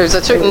mad. There's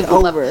a certain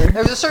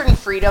there's a certain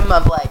freedom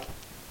of like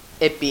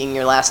it being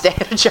your last day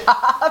at a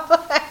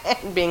job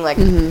and being like,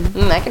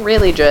 I can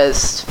really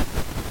just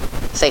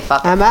say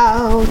fuck it. I'm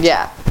out.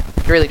 Yeah,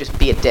 I can really just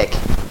be a dick.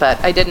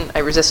 But I didn't. I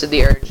resisted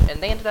the urge,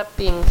 and they ended up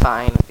being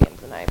fine at the end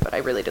of the night. But I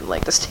really didn't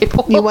like this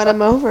table. You won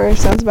them over.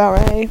 Sounds about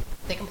right.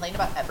 They complained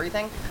about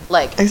everything,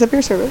 like except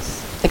your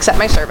service. Except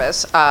my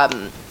service.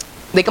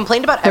 They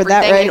complained about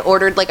everything and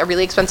ordered like a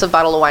really expensive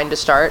bottle of wine to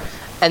start,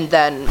 and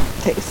then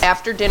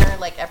after dinner,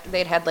 like after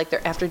they'd had like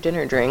their after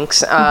dinner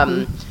drinks,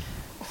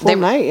 full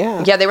night,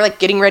 yeah, they were like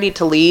getting ready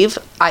to leave.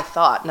 I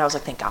thought, and I was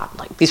like, thank God,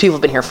 like these people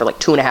have been here for like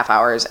 2.5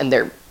 hours, and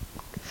they're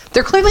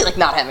clearly like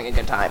not having a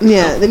good time.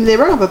 Yeah, they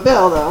brought up a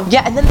bill though.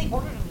 Yeah, and then they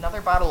ordered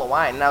another bottle of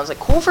wine, and I was like,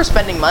 cool for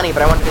spending money,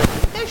 but I wanted to be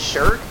like, are you guys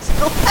sure?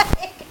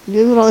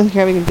 You're all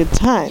having a good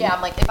time. Yeah,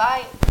 I'm like,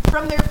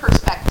 from their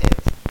perspective,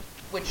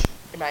 which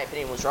in my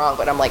opinion was wrong,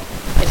 but I'm like,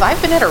 if I've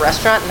been at a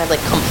restaurant and I've like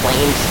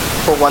complained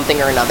for one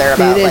thing or another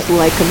about like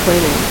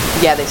complaining.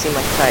 Yeah, they seem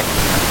like the type.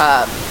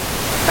 I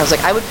was like,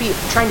 I would be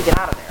trying to get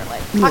out of there.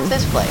 Like, fuck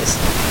this place.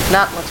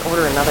 Not let's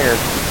order another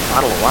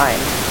bottle of wine.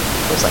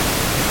 It was like,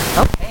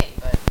 okay,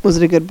 but was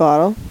it a good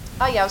bottle?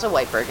 Oh yeah, it was a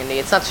white Burgundy.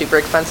 It's not super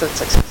expensive. It's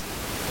like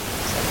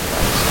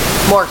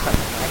 $60. More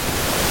expensive than I can,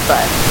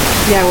 but.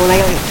 Yeah, when I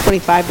got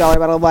like a $25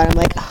 bottle of wine, I'm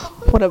like, oh,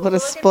 what a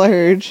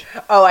splurge.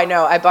 Oh, I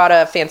know. I bought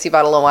a fancy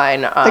bottle of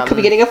wine. I could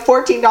be getting a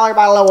 $14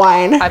 bottle of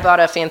wine. I bought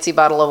a fancy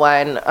bottle of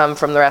wine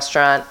from the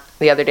restaurant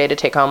the other day to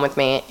take home with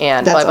me.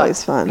 And that's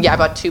always fun. Yeah, I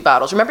bought 2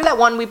 bottles. Remember that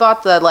one we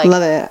bought?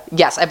 Love it.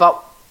 Yes, I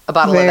bought a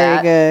bottle of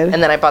that. Very good.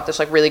 And then I bought this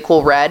like really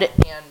cool red.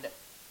 And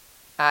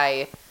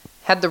I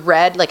had the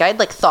red, like I had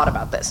like thought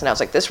about this. And I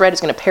was like, this red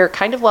is going to pair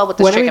kind of well with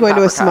this chicken paprikash. When are we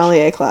going to a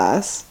sommelier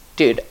class?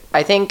 Dude,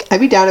 I think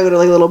I'd be down to go to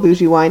like little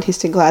bougie wine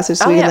tasting classes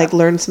so we can like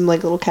learn some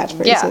like little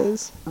catchphrases.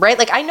 Yeah. Right?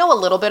 Like I know a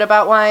little bit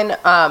about wine.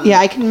 Yeah,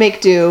 I can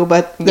make do,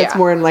 but that's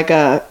more in like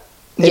a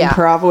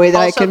improv way that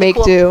also, I can make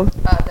do.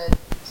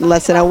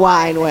 Less in a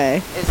wine way.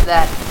 Is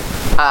that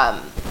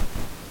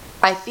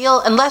I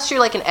feel unless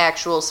you're like an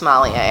actual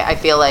sommelier, I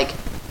feel like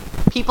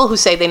people who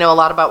say they know a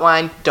lot about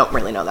wine don't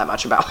really know that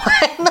much about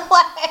wine.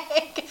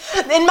 Like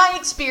in my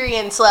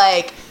experience,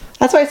 like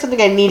that's why it's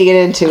something I need to get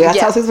into.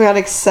 That's how something I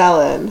excel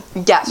in.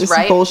 Yes, just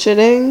right?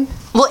 Bullshitting.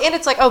 Well, and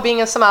it's like,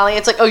 being a sommelier,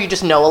 it's like, you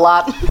just know a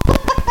lot. You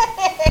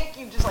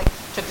just, like,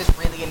 took this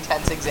really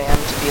intense exam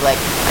to be like,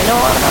 I know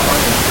a lot about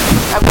wine.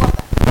 I love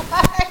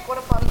that. What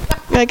a fun.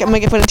 Like, I'm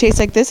like, if it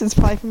tastes like this, it's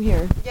probably from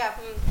here. Yeah.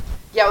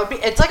 Yeah,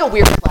 it's like a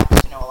weird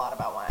flex to know a lot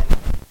about wine.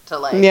 To,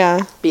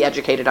 like, be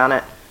educated on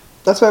it.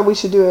 That's why we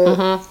should do it.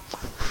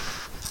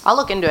 Mm-hmm. I'll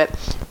look into it.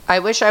 I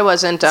wish I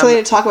wasn't. So we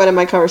need to talk about it in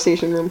my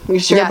conversation room. We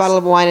share a bottle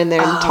of wine in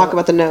there and talk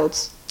about the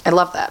notes. I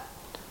love that.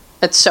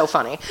 It's so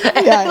funny.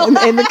 Yeah,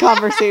 in the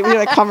conversation, we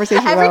have a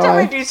conversation Every about time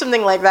wine. I do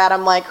something like that,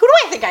 I'm like, who do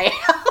I think I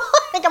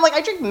am? I'm like,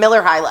 I drink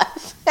Miller High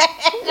Life. Why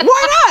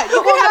not?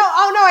 You can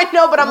I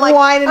know, but I'm like,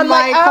 wine in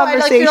my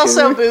conversation. I feel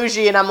so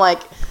bougie, and I'm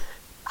like,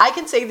 I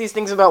can say these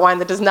things about wine.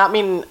 That does not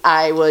mean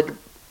I would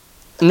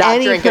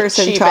not drink a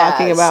cheap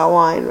talking about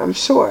wine. I'm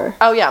sure.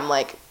 Oh yeah, I'm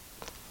like,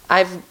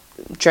 I've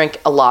drank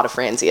a lot of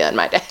Franzia in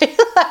my day.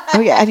 Oh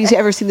yeah, have you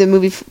ever seen the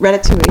movie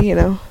Ratatouille? You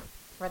know.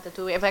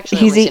 Ratatouille. I've actually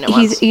only seen it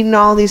once. He's eaten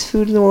all these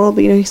food in the world,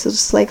 but he still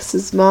just likes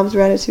his mom's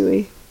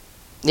ratatouille.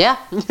 Yeah.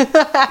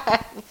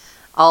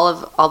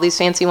 all these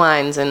fancy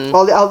wines and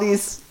all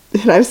these.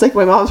 And I was like,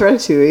 my mom's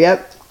ratatouille.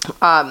 Yep.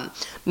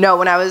 No,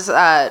 when I was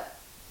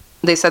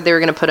they said they were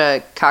gonna put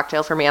a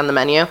cocktail for me on the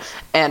menu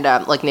and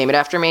like name it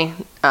after me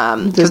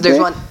because there's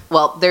one.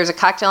 Well, there's a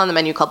cocktail on the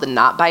menu called the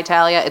Not by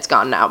Talia. It's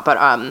gone now,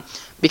 but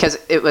because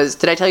it was.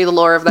 Did I tell you the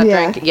lore of that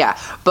drink? Yeah.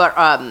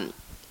 But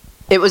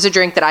it was a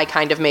drink that I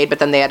kind of made, but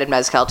then they added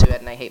mezcal to it,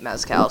 and I hate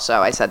mezcal,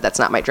 so I said that's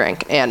not my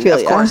drink. And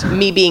of course,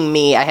 me being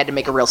me, I had to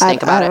make a real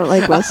stink about it. I don't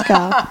like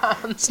mezcal.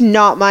 It's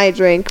not my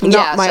drink.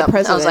 Not my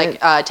president. I was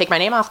like, take my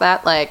name off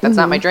that. Like that's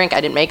not my drink.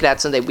 I didn't make that,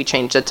 so we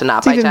changed it to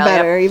Not by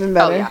Talia. Even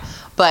better. Oh yeah.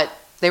 But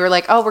they were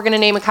like, we're gonna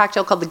name a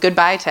cocktail called the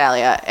Goodbye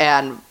Talia,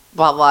 and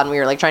blah blah. And we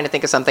were like trying to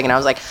think of something, and I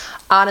was like,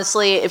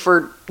 honestly, if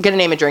we're gonna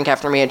name a drink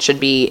after me, it should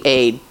be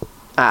a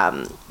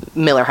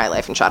Miller High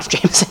Life and shot of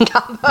Jameson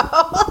combo.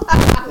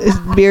 It's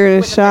beer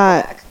and a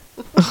shot.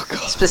 Oh, God.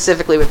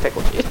 Specifically with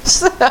pickle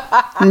juice.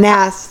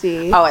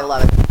 Nasty. Oh, I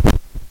love it.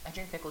 I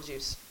drink pickle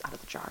juice out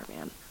of the jar,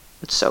 man.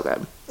 It's so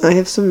good. I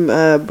have some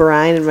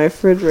brine in my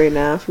fridge right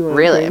now if you want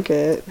to drink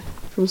it.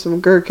 From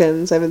some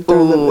gherkins. I haven't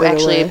thrown them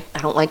away. I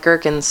don't like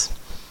gherkins.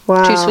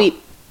 Wow. Too sweet.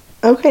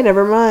 Okay,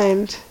 never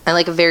mind. I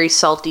like a very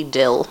salty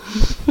dill.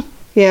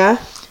 Yeah?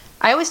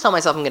 I always tell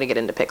myself I'm going to get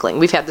into pickling.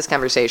 We've had this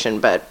conversation,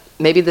 but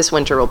maybe this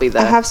winter will be the...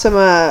 I have some,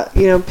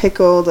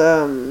 pickled...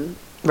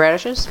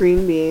 radishes?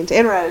 Green beans.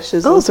 And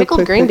radishes. Oh,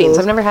 pickled green beans.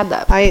 I've never had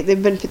that.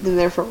 They've been in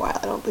there for a while.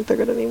 I don't think they're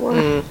good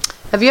anymore.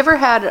 Have you ever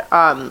had...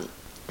 have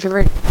you ever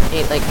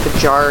ate, like, the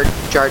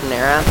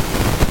jardinera?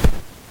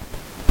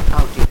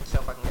 Oh, dude, it's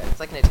so fucking good. It's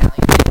like an Italian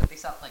thing. They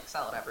sell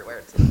it everywhere.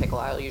 It's in the pickle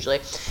aisle,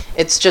 usually.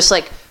 It's just,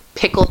 like,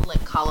 pickled,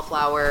 like,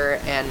 cauliflower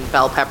and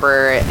bell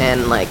pepper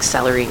and, like,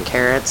 celery and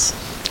carrots.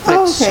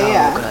 But it's so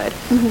good.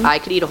 Mm-hmm. I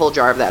could eat a whole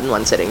jar of that in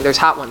one sitting. There's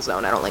hot ones, though,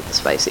 and I don't like the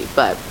spicy,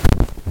 but...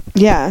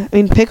 Yeah, I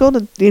mean, pickled,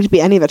 it needs to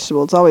be any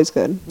vegetable. It's always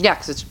good. Yeah,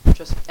 because it's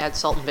just add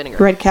salt and vinegar.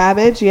 Red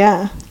cabbage,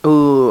 yeah.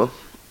 Ooh,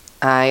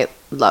 I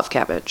love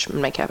cabbage.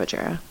 My cabbage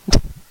era.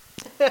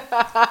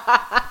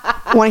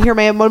 Want to hear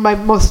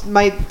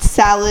my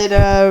salad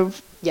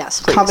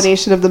yes, please.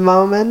 Combination of the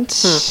moment?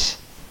 So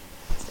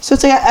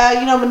it's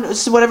like,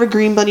 so whatever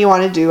green blend you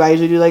want to do. I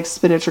usually do like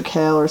spinach or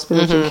kale or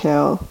spinach and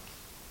kale.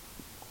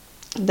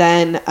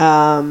 Then you're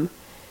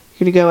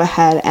going to go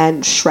ahead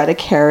and shred a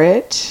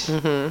carrot.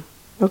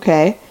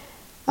 Okay.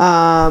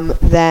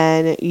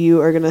 Then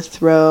you are going to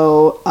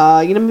throw,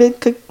 however many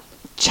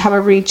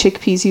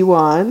chickpeas you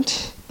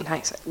want.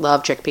 Nice. I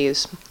love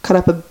chickpeas. Cut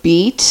up a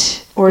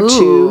beet or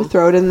two,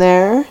 throw it in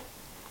there.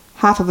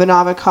 Half of an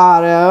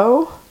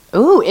avocado.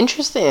 Ooh,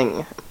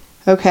 interesting.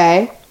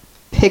 Okay.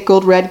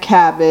 Pickled red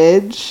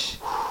cabbage.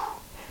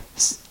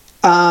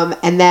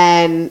 And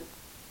then,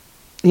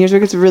 here's where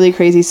it gets really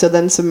crazy. So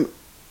then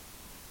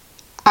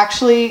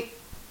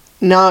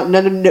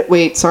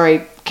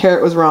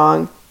carrot was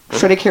wrong.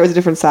 Shredded carrot was a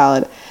different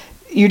salad.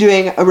 You're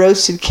doing a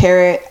roasted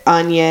carrot,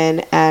 onion,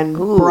 and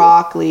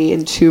broccoli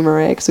and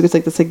turmeric. So it's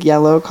like this like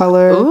yellow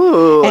color.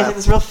 Ooh. And it's like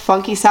this real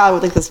funky salad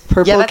with like this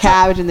purple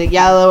cabbage and the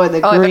yellow and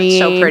the green. I bet it's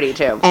so pretty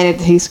too. And it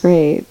tastes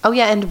great. Oh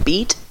yeah, and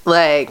beet.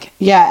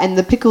 Yeah, and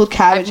the pickled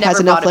cabbage has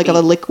enough like of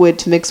a liquid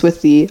to mix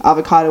with the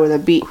avocado and the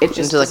beet. It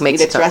just makes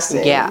it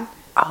dressing. Yeah.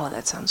 Oh,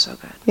 that sounds so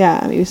good.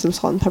 Yeah, maybe some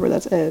salt and pepper.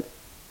 That's it.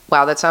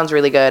 Wow, that sounds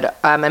really good.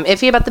 I'm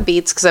iffy about the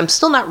beets because I'm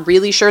still not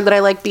really sure that I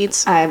like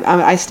beets.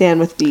 I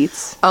stand with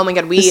beets. Oh my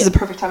god, this is the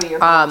perfect time of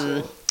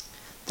year.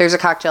 There's a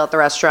cocktail at the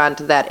restaurant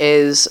that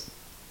is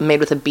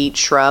made with a beet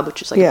shrub,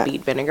 which is like a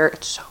beet vinegar.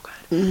 It's so good.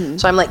 Mm-hmm.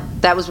 So I'm like,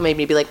 that was what made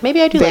me be like,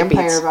 maybe I do like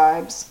beets. Vampire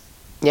vibes.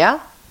 Yeah?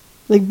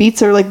 Like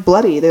beets are like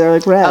bloody. They're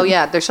like red. Oh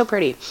yeah, they're so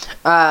pretty.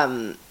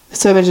 So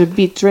imagine a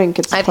beet drink.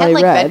 It's I've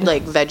probably had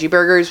red. Veggie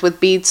burgers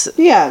with beets.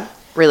 Yeah.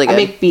 Really good. I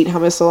make beet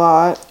hummus a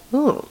lot.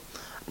 Ooh.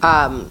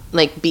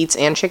 Like beets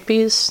and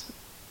chickpeas?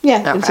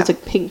 Yeah, okay. And so it's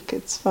like pink.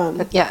 It's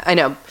fun. Yeah, I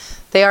know.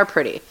 They are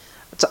pretty.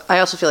 I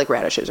also feel like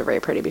radishes are very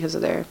pretty because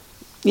of their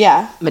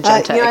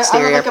magenta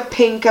exterior. I like a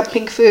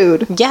pink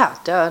food. Yeah,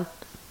 duh.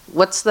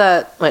 What's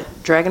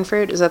dragon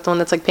fruit? Is that the one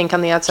that's like pink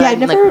on the outside?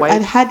 Yeah,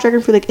 I've had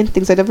dragon fruit like in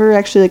things. I never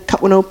actually like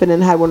cut one open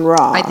and had one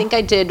raw. I think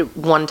I did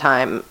one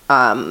time.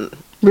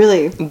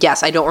 Really?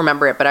 Yes, I don't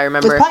remember it, but I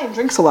remember. It's probably in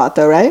drinks a lot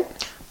though, right?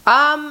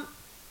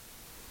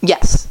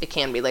 Yes, it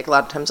can be. Like a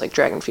lot of times, like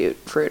dragon fruit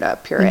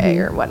puree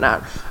or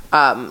whatnot,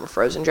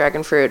 frozen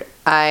dragon fruit.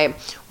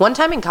 One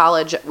time in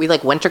college, we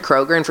like went to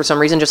Kroger and for some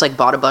reason just like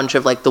bought a bunch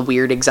of like the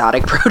weird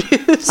exotic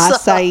produce.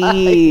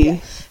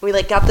 Acai. We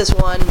like got this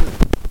one.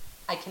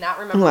 I cannot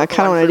remember. I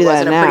kind of want to do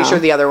that now. I'm pretty sure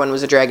the other one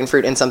was a dragon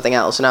fruit and something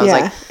else. And I was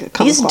like,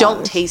 these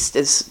don't taste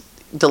as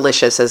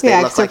delicious as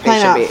they look like they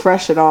should be. Not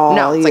fresh at all.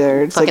 No,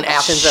 either. It's like fucking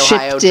Athens,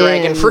 Ohio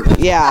dragon fruit.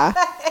 Yeah.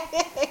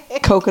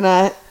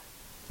 Coconut.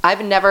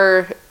 I've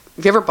never.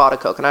 Have you ever bought a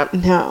coconut?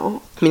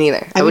 No. Me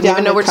neither. I wouldn't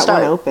even know where to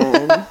start. One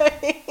open.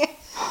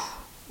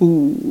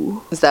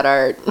 Ooh. Is that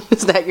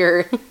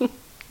your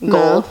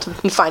goal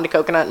to find a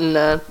coconut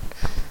and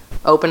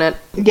open it?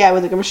 Yeah,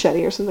 with like a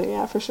machete or something.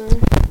 Yeah, for sure.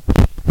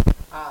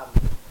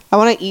 I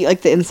want to eat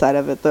like the inside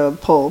of it, the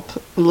pulp.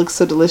 It looks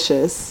so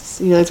delicious.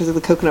 There's like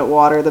the coconut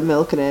water, the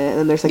milk in it, and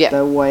then there's like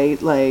the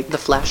white like the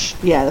flesh.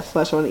 Yeah, the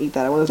flesh. I want to eat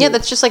that.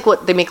 That's just like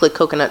what they make like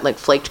coconut, like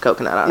flaked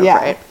coconut out of,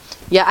 right?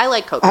 Yeah, I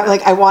like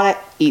coconut. I want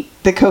to eat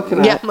the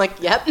coconut. Yeah, I'm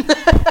like, yep.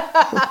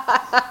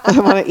 I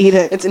want to eat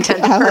it. It's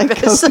intended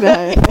purpose. Like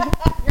coconut.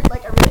 You're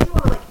like, I really do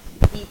want to like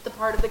eat the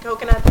part of the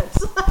coconut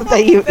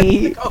that you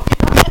eat.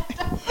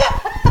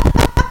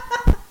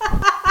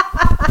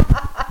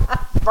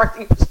 Part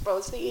that you're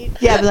supposed to eat.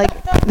 Yeah, but like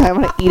I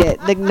want to eat it,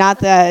 like not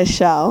the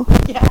shell.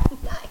 Yeah,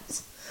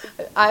 nice.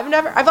 I've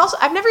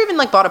never even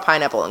like bought a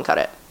pineapple and cut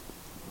it.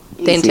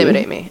 Easy. They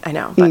intimidate me. I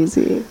know. But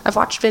easy. I've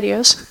watched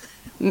videos.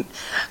 And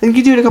you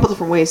can do it a couple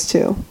different ways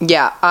too.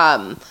 Yeah.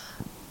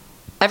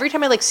 Every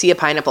time I like see a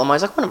pineapple, I'm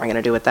always like, what am I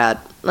gonna do with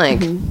that? Like,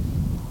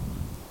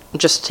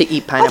 just to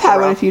eat pineapple. I've had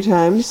one a few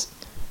times.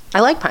 I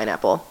like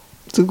pineapple.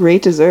 It's a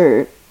great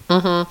dessert.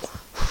 Mm-hmm.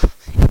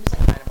 It's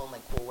like pineapple and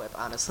like Cool Whip,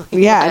 honestly.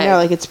 Yeah, I know.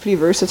 Like it's pretty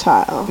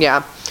versatile.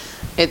 Yeah,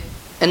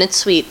 it's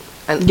sweet.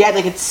 And yeah,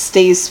 like it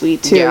stays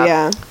sweet too.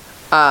 Yeah.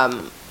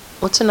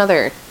 What's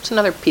another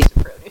piece of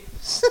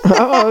produce?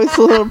 Oh, it's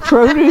a little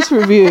produce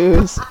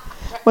reviews.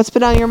 What's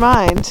been on your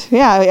mind?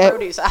 Yeah,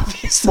 produce,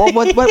 obviously.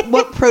 Well,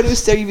 what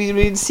produce have you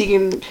been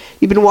seeking?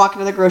 You've been walking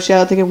to the grocery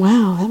aisle thinking,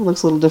 "Wow, that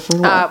looks a little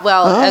different."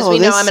 As we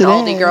know, I'm an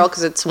Aldi girl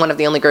because it's one of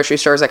the only grocery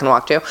stores I can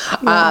walk to.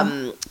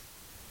 Yeah.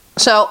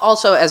 So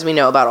also, as we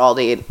know about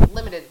Aldi,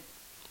 limited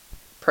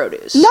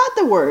produce. Not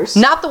the worst.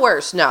 Not the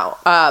worst. No.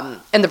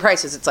 And the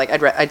prices, it's like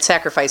I'd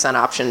sacrifice on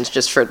options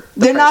just for.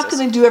 They're not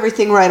going to do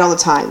everything right all the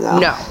time, though.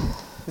 No,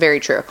 very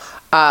true.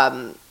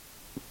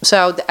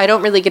 So I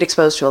don't really get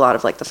exposed to a lot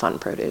of like the fun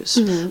produce.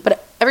 Mm-hmm.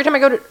 But every time I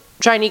go to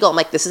Giant Eagle, I'm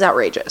like, this is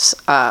outrageous.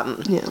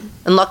 And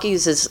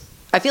Lucky's is,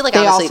 I feel like they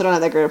honestly, also don't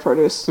have that great of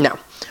produce. No.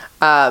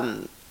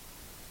 I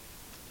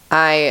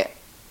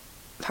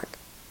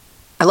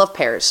love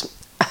pears.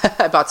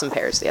 I bought some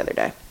pears the other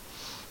day.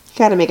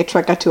 Gotta make a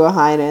trek out to a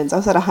Heinen's. I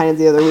was at a Heinen's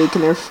the other week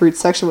and their fruit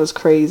section was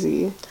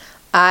crazy.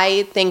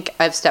 I think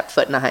I've stepped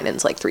foot in a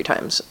Heinen's like 3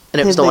 times, and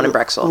it was the one in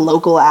Brexville.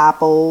 Local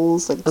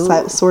apples, like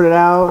sorted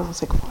out. I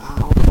was like,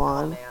 wow, come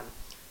on. Man.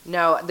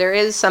 No, there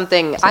is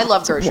something. I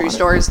love grocery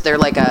stores. They're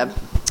like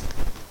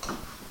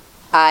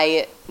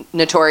I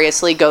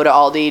notoriously go to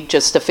Aldi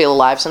just to feel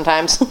alive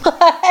sometimes.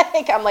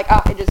 I'm like,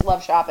 I just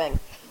love shopping.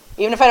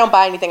 Even if I don't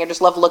buy anything, I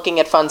just love looking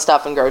at fun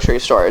stuff in grocery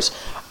stores.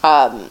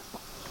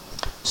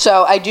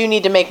 So I do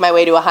need to make my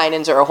way to a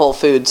Heinen's or a Whole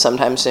Foods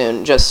sometime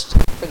soon, just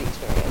for the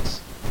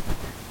experience.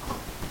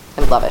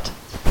 I love it.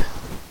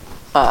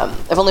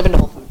 I've only been to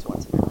Whole Foods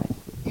once in my life.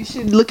 You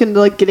should look into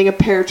like getting a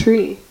pear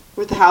tree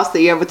with the house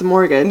that you have with the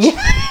mortgage.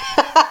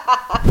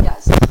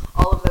 Yes,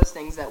 all of those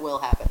things that will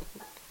happen.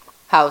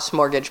 House,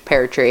 mortgage,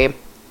 pear tree.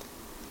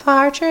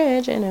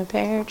 Partridge in a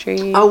pear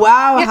tree. Oh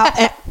wow!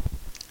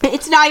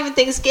 It's not even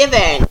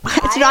Thanksgiving.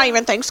 It's not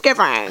even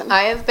Thanksgiving.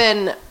 I have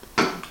been.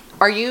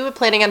 Are you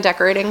planning on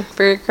decorating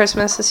for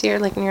Christmas this year?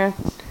 Like in your? I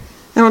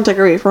don't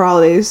decorate for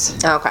holidays.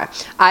 Okay,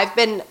 I've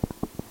been.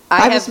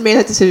 I just made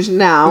that decision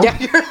now. Yeah,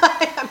 you're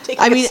right. I'm taking.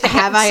 I mean,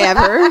 have I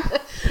ever?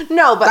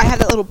 No, but I had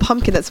that little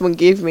pumpkin that someone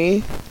gave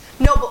me.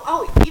 No,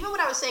 but even what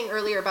I was saying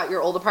earlier about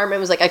your old apartment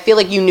was like I feel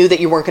like you knew that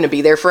you weren't going to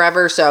be there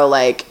forever, so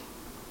like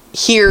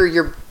here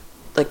you're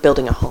like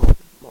building a home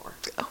more.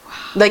 Oh wow.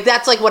 Like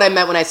that's like what I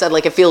meant when I said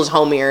like it feels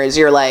homier is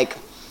you're like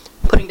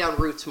putting down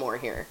roots more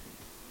here.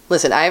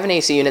 Listen, I have an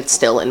AC unit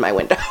still in my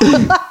window.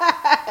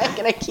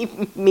 And I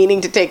keep meaning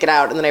to take it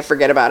out and then I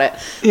forget about it.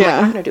 Yeah.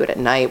 I'm going to do it at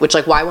night, which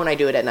like why won't I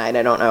do it at night?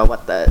 I don't know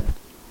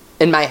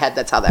in my head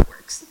that's how that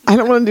works. I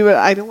don't want to do it.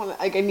 I don't want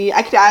to. I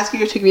could ask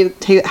you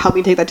to help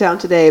me take that down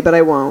today, but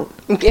I won't.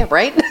 Yeah,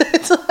 right?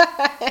 It's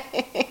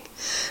like,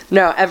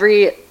 no,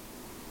 every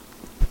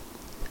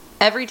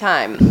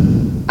time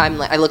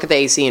I look at the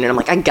AC unit and I'm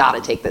like, I gotta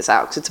take this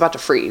out because it's about to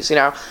freeze, you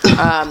know?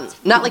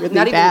 Not like, really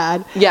not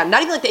bad. even, yeah,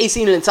 not even like the AC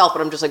unit itself,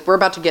 but I'm just like, we're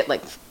about to get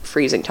like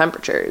freezing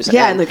temperatures.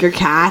 Yeah, and like your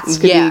cats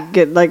could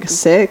get like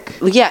sick.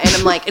 Yeah, and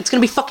I'm like, it's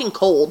gonna be fucking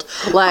cold.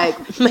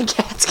 Like, my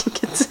cats can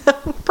get sick,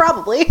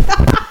 probably.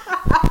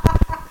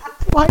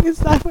 Why is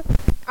that?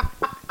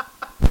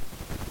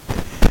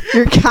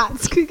 Your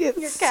cats could get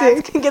sick.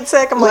 Cats can get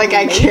sick. I'm like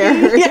I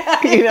care.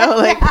 Yeah. You know,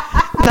 like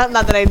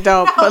not that I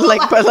don't, no, but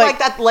like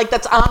that, like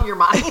that's on your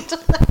mind.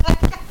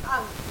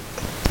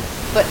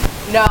 But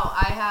no,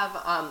 I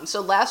have.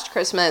 So last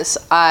Christmas,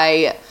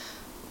 I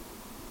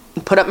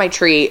put up my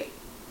tree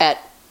at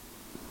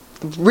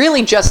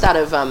really just out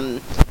of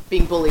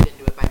being bullied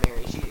into it by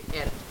Mary. She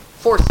and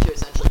forced to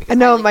essentially. I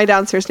know my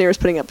downstairs neighbor's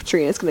putting up a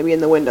tree and it's going to be in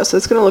the window, so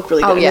it's going to look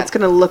really good. Yeah. And it's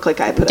going to look like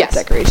I put up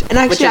decoration. And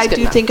actually, I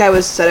do think I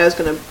just thought this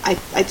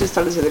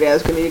the other day I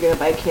was going to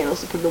buy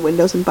candles to put in the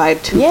windows and buy a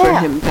tube for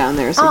him down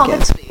there as a gift.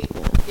 That's sweet.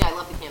 Yeah, I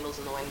love the candles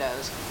in the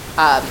windows.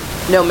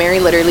 No,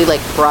 Mary literally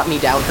like brought me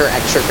down her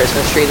extra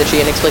Christmas tree that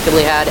she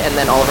inexplicably had, and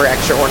then all of her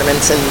extra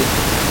ornaments, and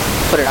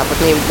put it up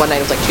with me one night.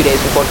 It was like 2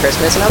 days before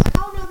Christmas, and I was like,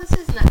 oh no, this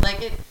isn't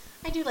like it.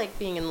 I do like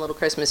being in the little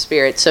Christmas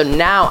spirit. So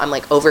now I'm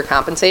like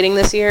overcompensating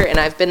this year, and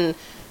I've been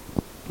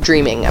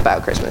dreaming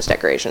about Christmas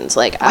decorations.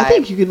 Like I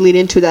think you could lead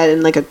into that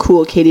in like a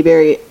cool Katy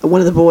Perry,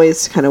 one of the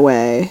boys kind of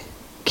way.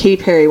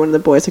 Katy Perry, one of the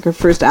boys, like her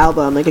first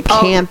album, like a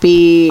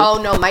campy. Oh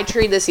no, my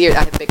tree this year,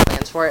 I have big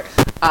plans for it.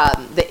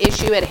 The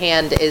issue at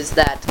hand is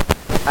that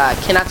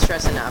cannot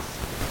stress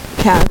enough.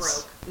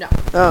 Cats. No.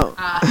 Oh.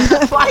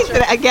 Why did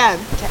it again?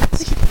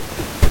 Cats.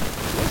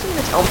 What are you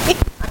gonna tell me?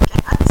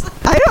 Cats.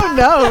 I don't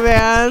know,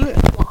 man.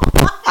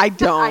 I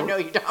don't. I know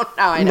you don't.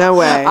 No, I know. No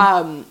way.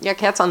 Yeah,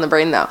 cats on the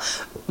brain though,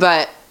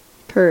 but.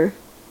 Purr.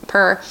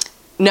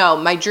 No,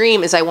 my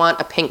dream is I want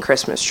a pink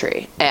Christmas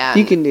tree, and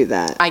you can do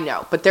that. I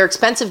know, but they're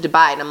expensive to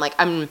buy, and I'm like,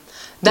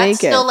 that's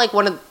still like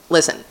one of.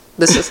 Listen,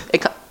 this is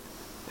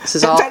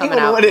all coming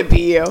out. Would it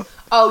be you?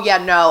 Oh yeah,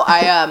 no,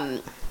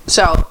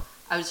 So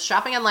I was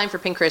shopping online for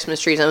pink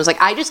Christmas trees, and I was like,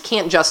 I just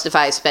can't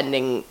justify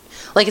spending.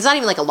 Like, it's not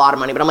even like a lot of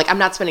money, but I'm like, I'm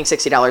not spending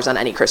 $60 on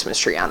any Christmas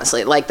tree,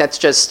 honestly. Like, that's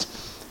just.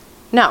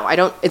 No, I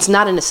don't. It's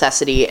not a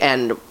necessity,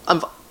 and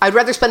I'd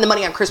rather spend the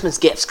money on Christmas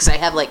gifts because I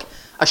have like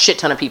a shit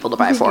ton of people to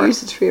buy for. You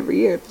use the tree every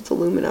year if it's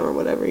aluminum or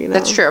whatever, you know.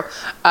 That's true.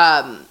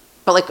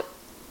 But like,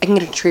 I can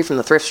get a tree from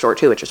the thrift store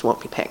too. It just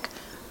won't be pink.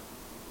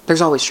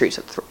 There's always trees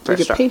at the thrift store.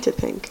 You could paint it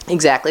pink.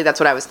 Exactly. That's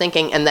what I was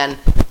thinking. And then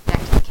back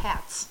to the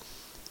cats.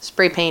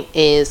 Spray paint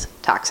is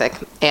toxic,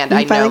 and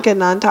I know. Find like a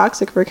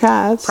non-toxic for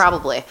cats.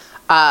 Probably.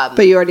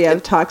 But you already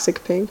have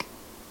toxic pink.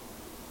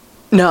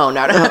 No,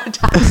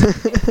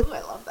 toxic pink. Ooh,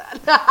 I love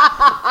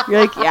that.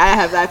 You're like, yeah, I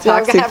have that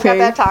toxic pink. I've got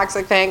that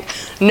toxic pink.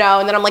 No,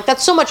 and then I'm like,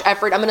 that's so much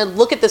effort. I'm going to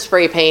look at the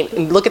spray paint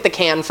and look at the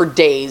can for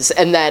days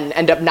and then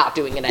end up not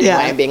doing it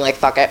anyway and being like,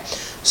 fuck it.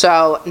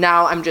 So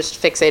now I'm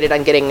just fixated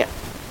on getting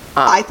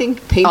I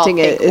think painting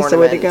it is the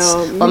way to go.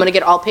 Well, I'm going to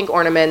get all pink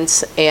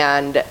ornaments,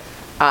 and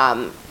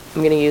I'm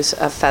going to use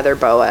a feather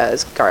boa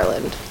as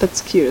garland.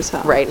 That's cute as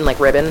hell. Right, and like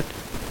ribbon.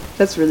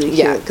 That's really cute.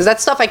 Yeah, because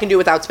that's stuff I can do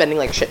without spending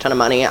like a shit ton of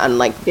money on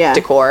like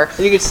decor.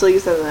 And you could still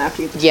use them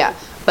after you get the Yeah.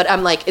 But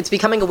I'm like, it's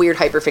becoming a weird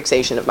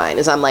hyperfixation of mine.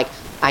 Is I'm like,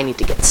 I need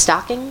to get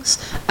stockings.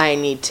 I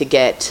need to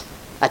get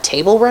a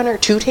table runner,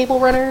 2 table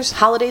runners,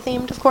 holiday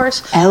themed, of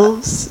course.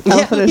 Elves?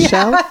 Elf on a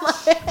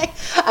shelf?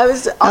 I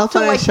was up Elf to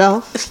on like, a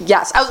shelf?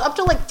 Yes, I was up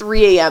to like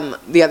 3 a.m.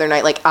 the other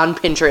night, like on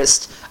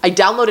Pinterest. I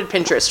downloaded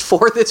Pinterest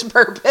for this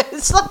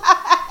purpose.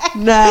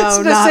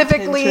 No,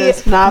 specifically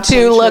not to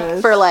Pinterest.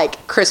 Look for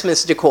like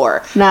Christmas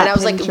decor. Not and I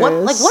was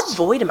Pinterest. what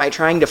void am I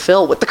trying to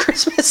fill with the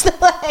Christmas?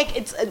 Like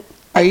it's.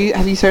 Have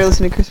you started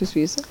listening to Christmas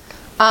music?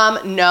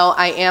 No,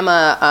 I am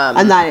a.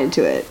 I'm not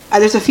into it.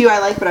 There's a few I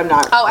like, but I'm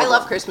not. Oh, I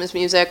love Christmas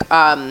music.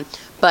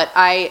 But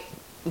I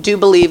do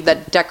believe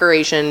that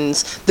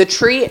decorations, the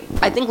tree,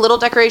 I think little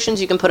decorations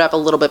you can put up a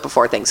little bit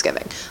before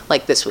Thanksgiving,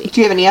 like this week.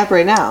 Do you have any up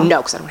right now? No,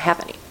 because I don't have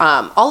any.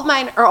 All of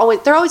mine are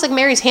they're always like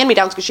Mary's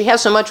hand-me-downs because she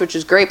has so much, which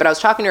is great. But I was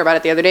talking to her about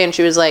it the other day, and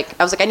I was like,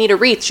 I need a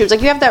wreath. She was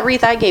like, you have that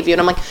wreath I gave you.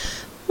 And I'm like,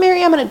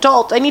 Mary, I'm an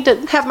adult. I need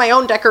to have my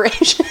own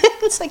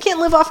decorations. I can't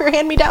live off your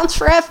hand-me-downs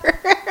forever.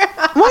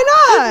 Why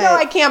not? No,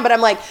 I can, but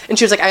I'm like, and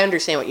she was like, I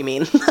understand what you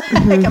mean.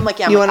 Like, I'm like,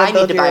 yeah, I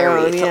need to buy a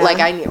wreath.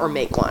 Like, or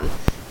make one.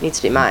 It needs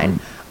to be mine.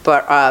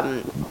 But,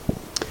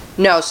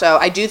 no, so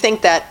I do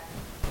think that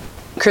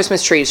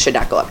Christmas trees should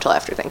not go up till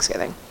after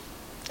Thanksgiving.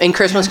 And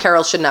Christmas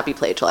carols should not be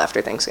played till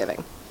after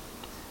Thanksgiving.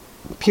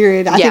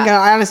 Period. I think,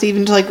 I honestly,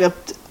 even to like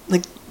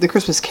the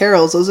Christmas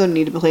carols, those don't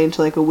need to be played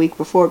until like a week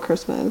before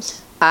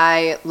Christmas.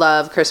 I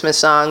love Christmas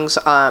songs.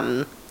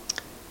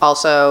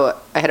 Also,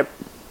 I had a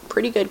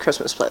pretty good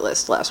Christmas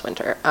playlist last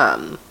winter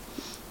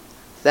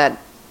that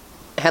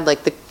had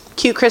like the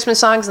cute Christmas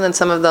songs and then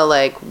some of the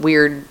like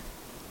weird,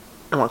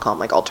 I don't want to call them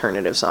like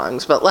alternative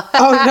songs, but like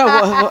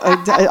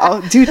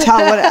do tell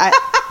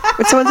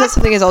when someone says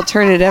something is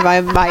alternative,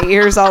 my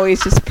ears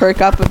always just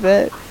perk up a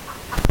bit.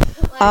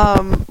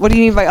 What do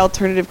you mean by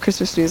alternative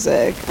Christmas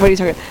music? What are you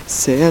talking?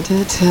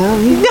 Santa, tell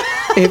me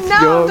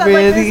if you're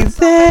really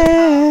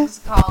there. It's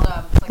called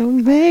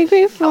don't make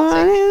me fall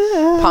in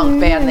love.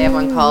 Punk band. They have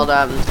one called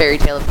Fairy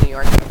Tale of New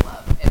York I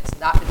love. It's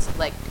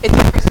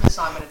a Christmas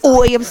song, but it's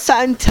I am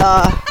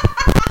Santa,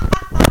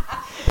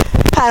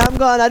 and I'm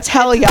gonna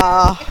tell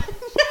ya.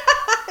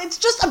 It's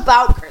just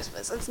about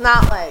Christmas. It's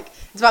not like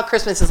it's about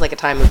Christmas as like a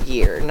time of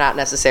year, not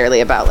necessarily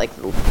about like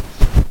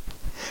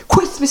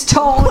Christmas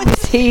time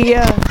is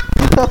here.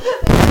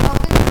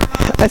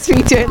 That's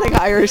me doing like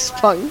Irish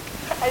punk.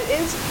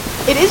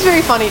 It is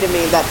very funny to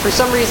me that for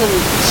some reason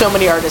so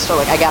many artists are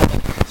like, I gotta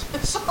make a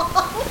Christmas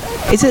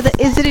song. Is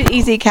it an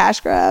easy cash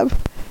grab?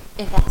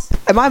 It has.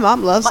 And my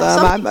mom loves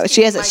them.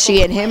 She has a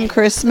She and Him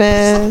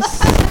Christmas.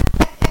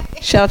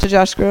 Shout out to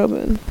Josh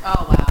Groban.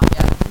 Oh wow,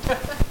 yeah.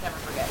 Never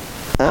forget.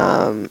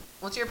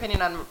 What's your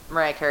opinion on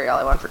Mariah Carey? All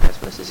I Want for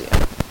Christmas Is You.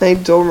 I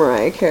adore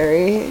Mariah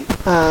Carey.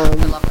 I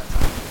love that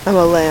song. I'm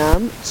a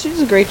lamb. She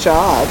does a great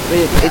job.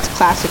 It's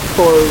classic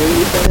for a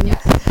reason.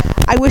 Yes.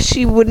 I wish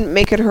she wouldn't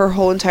make it her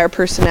whole entire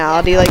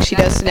personality like she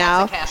does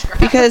now.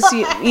 Because,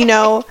 you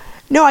know,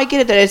 no, I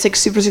get it that it's like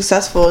super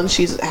successful and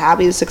she's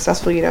happy and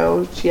successful, you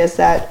know. She has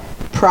that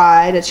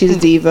pride that she's a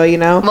diva, you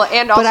know. Well,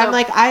 and also, but I'm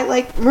like, I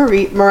like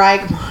Mariah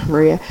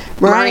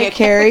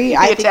Carey.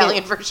 The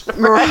Italian version of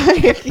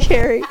Mariah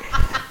Carey.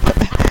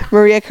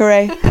 Maria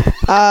Carey.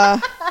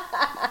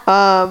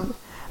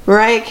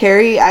 Mariah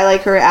Carey, I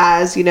like her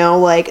as, you know,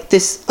 like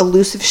this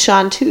elusive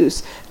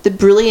chanteuse, the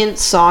brilliant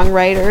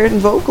songwriter and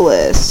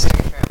vocalist.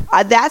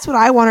 That's what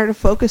I want her to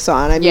focus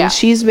on. I mean,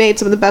 she's made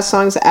some of the best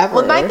songs ever.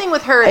 Well, my thing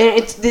with her,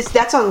 and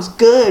that song's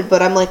good,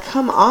 but I'm like,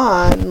 come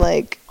on,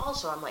 like.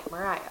 Also, I'm like,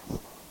 Mariah,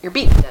 you're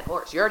beating a dead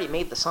horse. You already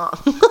made the song.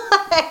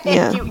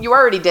 You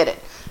already did it.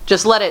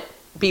 Just let it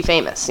be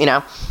famous, you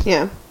know.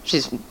 Yeah.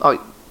 She's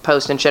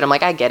posting shit. I'm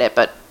like, I get it,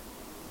 but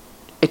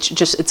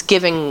it's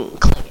giving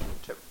clinging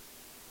to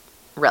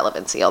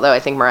relevancy. Although I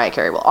think Mariah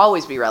Carey will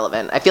always be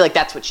relevant. I feel like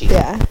that's what she did.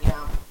 Yeah. You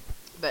know?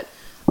 But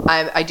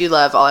I do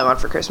love All I Want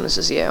for Christmas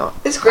Is You.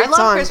 It's a great song.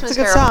 Love Christmas it's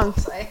a good song.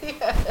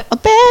 A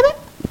baby.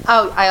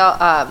 Oh, I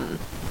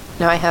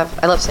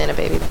love Santa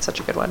Baby. That's such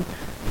a good one.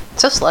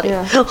 It's so slutty.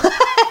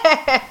 Yeah.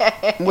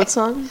 What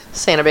song?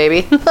 Santa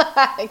Baby.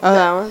 That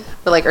one?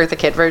 The like Eartha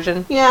Kitt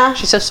version. Yeah.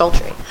 She's so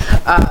sultry.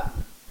 I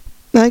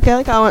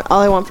like all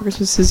I want for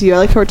Christmas is you. I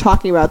like how we're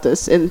talking about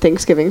this in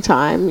Thanksgiving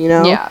time, you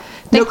know? Yeah.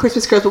 No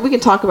Christmas carols, but we can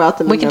talk about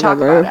them. We can talk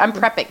about it. I'm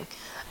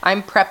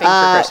prepping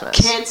for Christmas.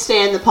 Can't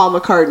stand the Paul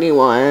McCartney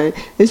one.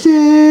 It's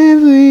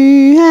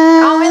every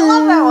I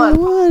love that one.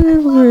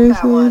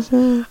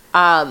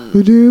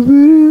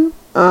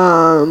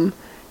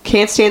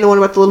 Can't stand the one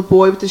about the little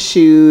boy with the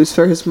shoes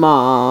for his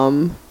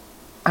mom.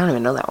 I don't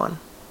even know that one.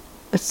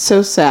 It's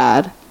so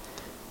sad.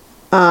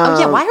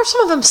 Why are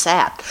some of them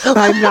sad?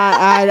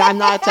 I'm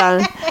not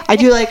done. I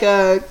do like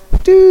a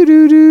do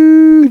do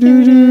do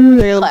do do,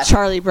 like a little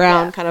Charlie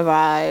Brown kind of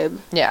vibe.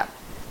 Yeah.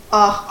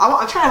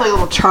 I'm trying to have like a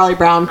little Charlie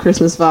Brown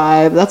Christmas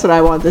vibe. That's what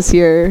I want this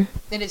year.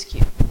 It is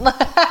cute. Like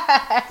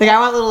I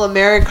want a little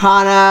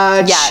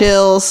Americana,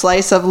 chill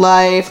slice of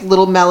life,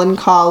 little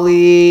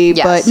melancholy,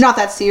 but not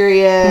that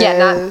serious.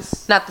 Yeah,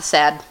 not the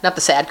sad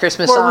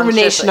Christmas more song.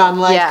 Rumination on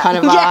life kind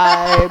of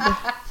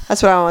vibe.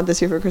 That's what I want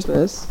this year for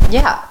Christmas.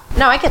 Yeah.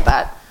 No, I get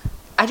that.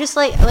 I just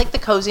like the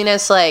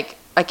coziness. Like,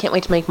 I can't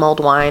wait to make mulled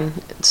wine.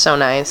 It's so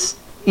nice.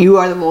 You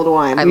are the mulled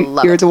wine.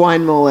 You're the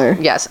wine molar.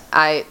 Yes.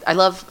 I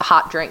love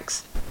hot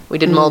drinks. We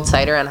did mulled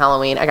cider on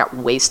Halloween. I got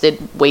wasted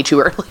way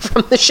too early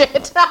from the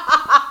shit.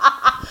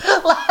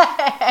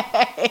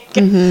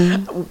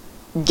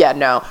 Yeah,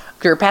 no.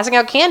 We were passing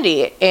out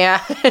candy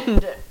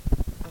and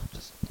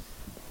just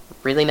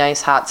really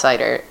nice hot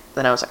cider.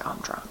 Then I was like, oh, I'm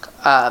drunk.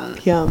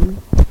 Yum.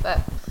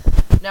 But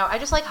no, I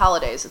just like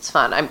holidays. It's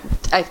fun. I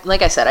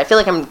like I said, I feel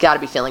like I'm got to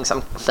be filling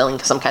some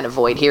kind of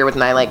void here with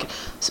my like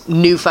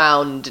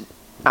newfound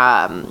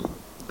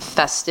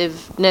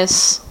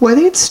festiveness. Well, I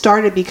think it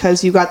started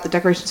because you got the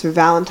decorations for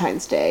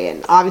Valentine's Day,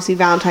 and obviously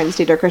Valentine's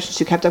Day decorations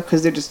you kept up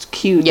because they're just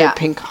cute. Yeah. They're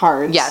pink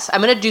hearts. Yes,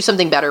 I'm gonna do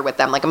something better with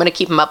them. Like I'm gonna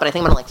keep them up, and I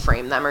think I'm gonna like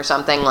frame them or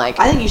something. Like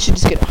I think you should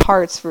just get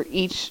hearts for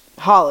each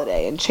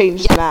holiday and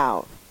change them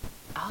out.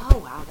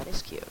 Oh wow, that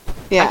is cute.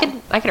 Yeah,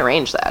 I can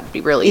arrange that. It'd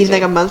be really easy.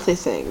 Even like a monthly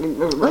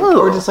thing,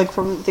 or just like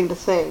from thing to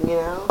thing, you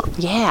know.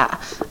 Yeah,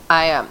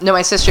 no,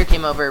 my sister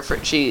came over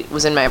she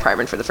was in my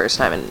apartment for the first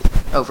time in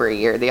over a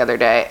year the other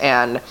day,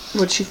 and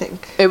what'd she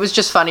think? It was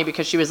just funny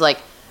because she was like,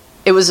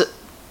 it was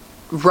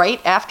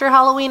right after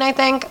Halloween, I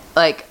think,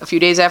 like a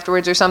few days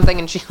afterwards or something,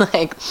 and she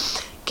like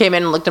came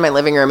in and looked at my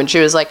living room, and she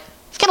was like,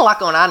 "You've got a lot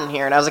going on in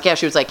here," and I was like, "Yeah."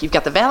 She was like, "You've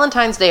got the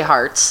Valentine's Day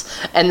hearts,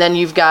 and then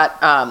you've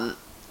got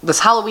this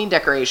Halloween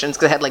decorations,"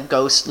 because I had like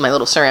ghosts, my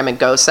little ceramic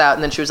ghosts out,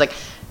 and then she was like,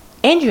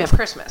 "And you have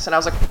Christmas," and I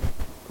was like,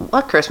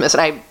 "What Christmas?"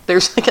 And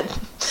there's like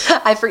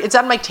it's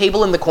on my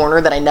table in the corner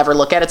that I never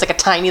look at. It's like a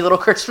tiny little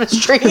Christmas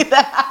tree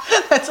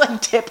that's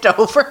like tipped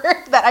over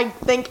that I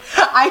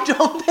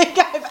don't think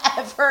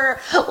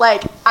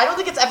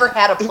it's ever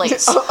had a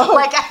place.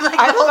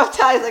 I love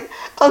Tally's like,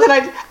 then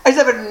I just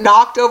have a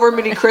knocked over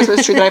mini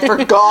Christmas tree that I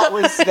forgot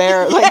was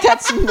there. Like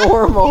that's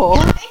normal.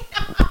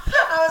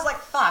 I was like,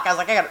 fuck. I was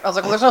like, well,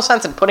 there's no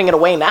sense in putting it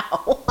away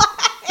now.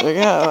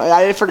 Yeah,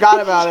 I forgot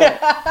about it.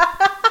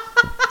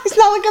 It's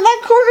not like in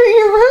that corner of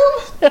your room?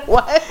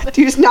 What?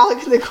 Do you just not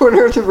look in the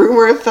corner of the room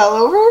where it fell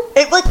over?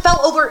 It like fell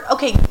over.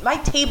 Okay, my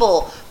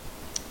table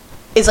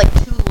is like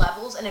 2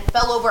 levels, and it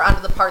fell over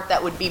onto the part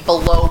that would be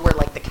below where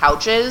like the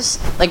couch is,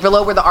 like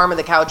below where the arm of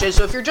the couch is.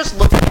 So if you're just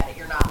looking at it,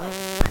 you're not like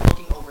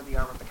looking over the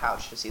arm of the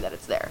couch to see that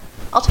it's there.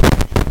 I'll take it.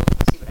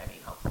 See what I mean,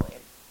 hopefully.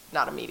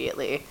 Not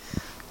immediately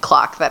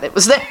clock that it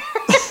was there.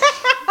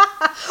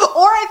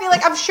 Or I feel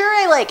like, I'm sure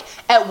I like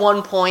at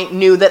one point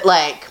knew that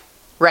like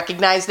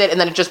recognized it, and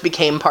then it just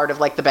became part of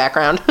like the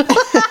background.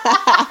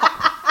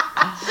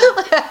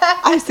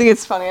 I think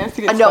it's funny.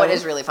 I know it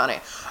is really funny.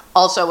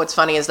 Also, what's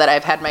funny is that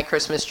I've had my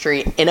Christmas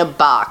tree in a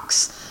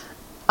box,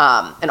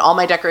 and all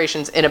my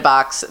decorations in a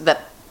box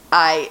that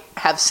I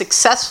have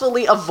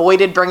successfully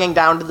avoided bringing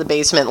down to the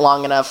basement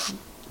long enough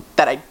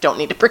that I don't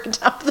need to bring it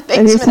down to the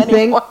basement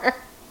anymore.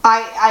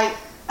 I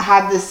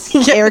have this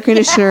air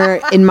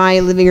conditioner in my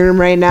living room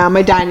right now,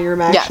 my dining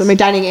room actually, my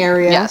dining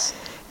area. Yes.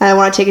 And I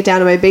want to take it down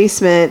to my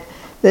basement.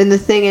 Then the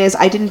thing is,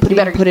 I didn't put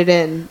it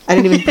in. I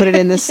didn't even put it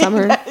in this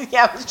summer.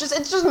 Yeah, it's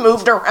just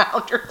moved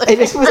around. It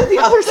just was at the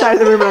other side of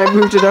the room, and I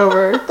moved it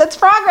over. That's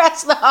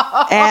progress,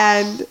 though.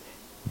 And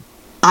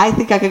I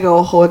think I could go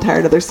a whole entire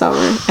another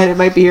summer, and it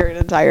might be here an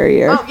entire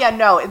year. Oh yeah,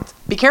 no,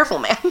 be careful,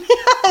 man.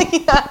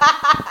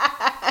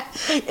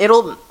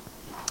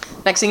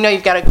 Next thing you know,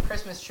 you've got a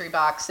Christmas tree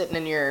box sitting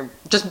in your.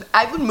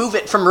 I would move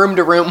it from room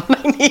to room when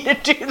I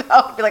needed to, though.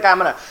 I'd be like,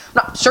 I'm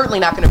certainly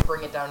not gonna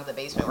bring it down to the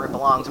basement where it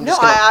belongs.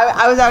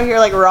 I was out here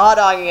like raw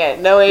dogging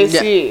it, no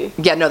AC.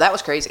 Yeah, no, that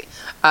was crazy.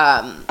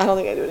 I don't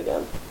think I'd do it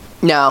again.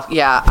 No,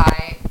 yeah,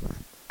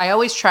 I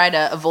always try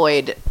to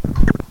avoid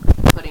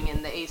putting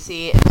in the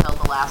AC until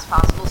the last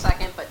possible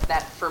second, but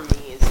that for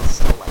me is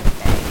still like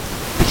May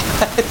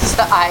because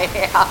I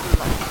am.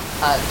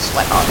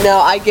 Sweat hog. No,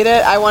 I get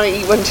it. I want to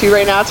eat one too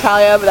right now,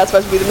 Talia, but that's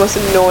supposed to be the most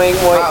annoying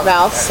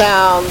mouth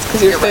sounds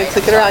because you're going to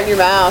click it around your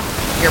mouth.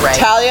 You're right.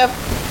 Talia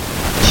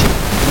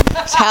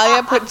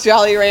put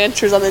Jolly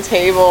Ranchers on the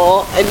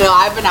table, and no,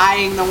 I've been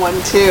eyeing the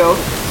one too.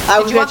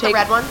 Did you want the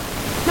red one?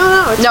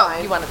 No, it's fine.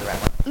 No, you wanted the red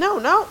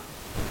one. No.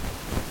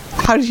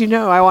 How did you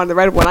know I wanted the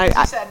red one?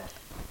 I said,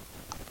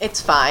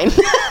 it's fine.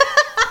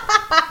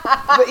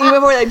 But you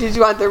remember, like, did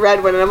you want the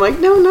red one? And I'm like,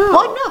 no.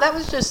 Well, no, that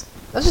was just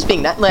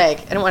being like, I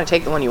didn't want to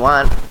take the one you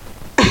want.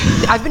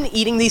 I've been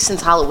eating these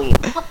since Halloween.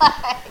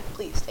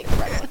 Please take the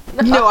red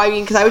one. No, I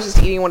mean, because I was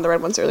just eating one of the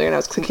red ones earlier, and I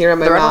was clicking around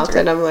my mouth,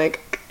 and I'm like...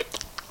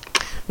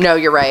 No,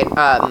 you're right.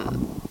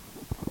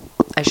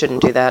 I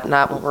shouldn't do that.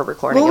 Not when we're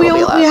recording. Well,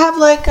 we have,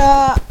 like,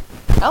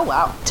 oh,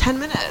 wow. 10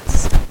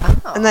 minutes.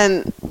 Oh. And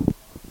then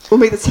we'll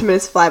make the 10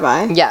 minutes fly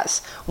by.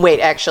 Yes. Wait,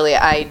 actually,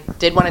 I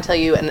did want to tell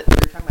you, and we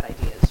were talking about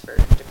ideas for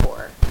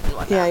decor and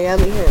whatnot. Yeah,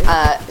 let me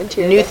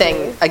hear. New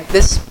thing.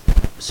 This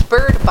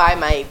spurred by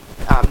my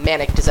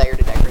manic desire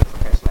to decorate for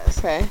Christmas.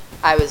 Okay.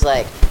 I was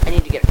like, I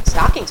need to get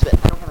stockings, but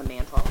I don't have a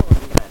mantle.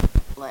 I'm gonna,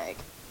 like,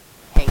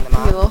 hang them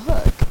on. A little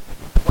hook.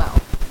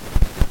 Well,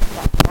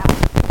 that was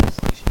the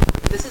solution.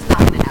 This is not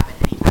going to happen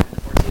anytime in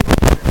the foreseeable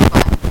future,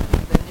 but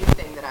the new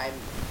thing that I'm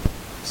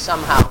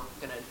somehow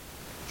going to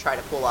try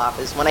to pull off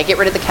is when I get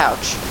rid of the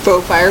couch.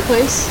 Faux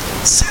fireplace?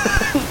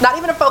 Not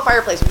even a faux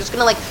fireplace. I'm just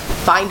going to, like,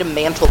 find a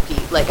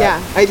mantelpiece. Like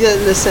I did it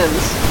in The Sims.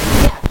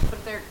 Yeah, just put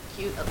it there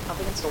cute up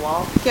against the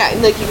wall. Yeah,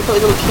 and, like, you can put,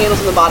 like, little candles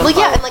on the bottom. Like,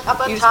 yeah, and, like, up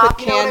on you top.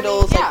 Just put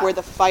candles, like, where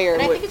the fire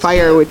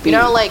would be. You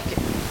know, like,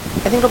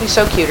 I think it'll be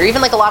so cute. Or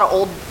even, like, a lot of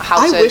old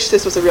houses. I wish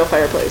this was a real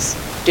fireplace.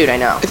 Dude, I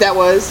know. If that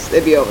was,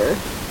 it'd be over.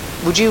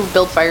 Would you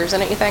build fires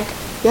in it, you think?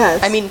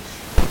 Yes. I mean,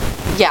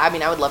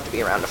 I would love to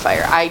be around a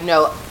fire. I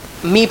know,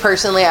 me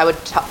personally,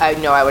 I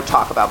know I would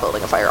talk about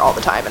building a fire all the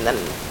time and then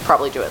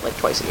probably do it, like,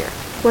 twice a year.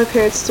 My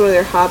parents, it's one of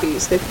their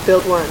hobbies. They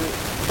build one,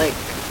 like,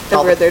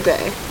 every other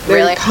day. They're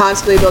really?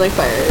 Constantly building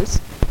fires.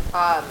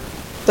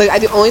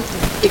 Like, the only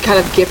kind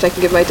of gift I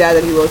can give my dad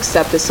that he will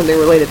accept is something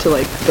related to,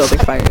 like, building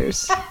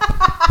fires.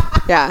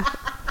 Yeah.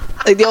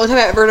 Like, the only time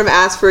I ever heard him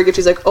ask for a gift,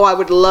 he's like, oh, I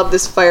would love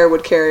this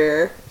firewood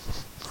carrier.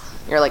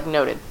 You're, like,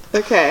 noted.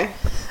 Okay.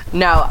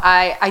 No,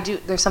 I do,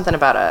 there's something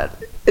about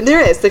And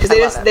there is, because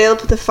they'll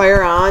put the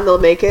fire on, they'll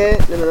make it,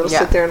 and then they'll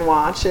sit there and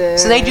watch it.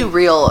 So they do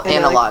real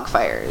analog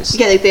fires.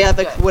 Yeah, like, they have,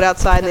 like, wood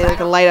outside, and they, like,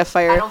 light a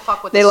fire. I don't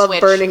fuck with They love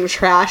switch. burning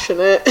trash in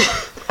it.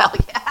 Hell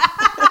yeah.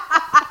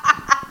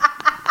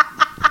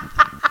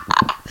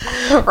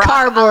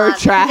 Cardboard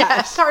trash.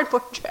 Yeah,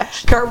 cardboard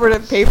trash. Cardboard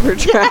and paper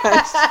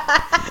trash.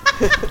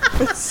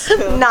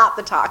 Not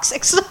the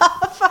toxic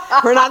stuff.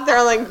 We're not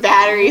throwing, like,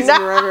 batteries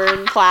and rubber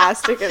and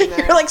plastic in there.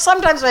 You're like,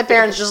 sometimes my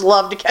parents just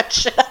love to catch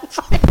shit on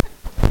fire.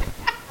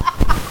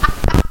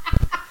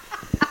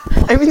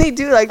 I mean, they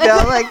do, like,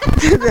 they'll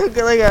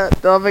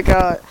make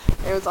a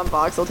Amazon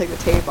box, they'll take the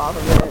tape off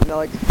of it, and they'll,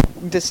 like,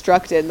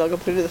 destruct it, and they'll go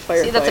put it in the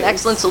fireplace. See, that's an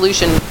excellent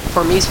solution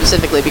for me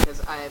specifically,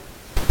 because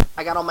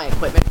I got all my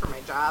equipment for my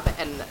job,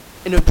 and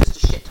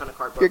just a shit ton of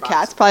cardboard Your boxes.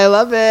 cats probably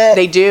love it.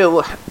 They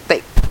do.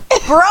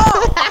 Bro!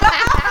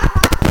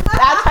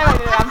 That time I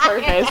did it on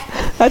purpose.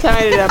 That time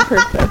I did it on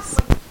purpose.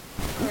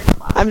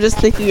 I'm just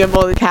thinking of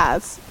all the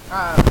cats.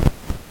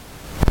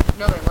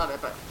 No, they love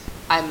it, but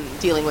I'm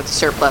dealing with a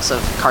surplus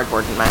of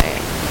cardboard in my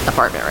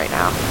apartment right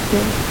now.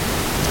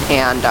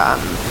 Yeah. And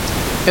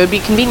it would be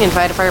convenient if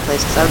I had a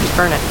fireplace, because I would just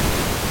burn it.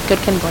 Good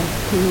kindling.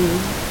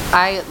 Mm-hmm.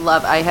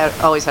 I had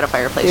always had a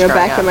fireplace.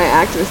 Back in my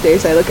activist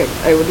days, I would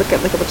look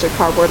at like a bunch of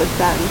cardboard like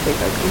that and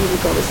think like, look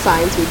at all the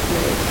signs we could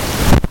make.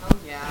 Oh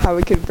yeah. How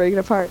we could break it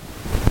apart.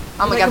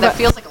 Oh my god, that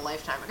feels like a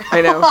lifetime ago.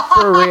 I know,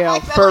 for real,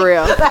 for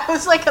real. That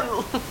was like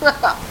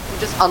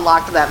just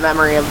unlocked that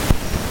memory of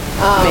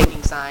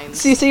making signs.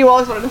 So you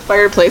always wanted a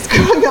fireplace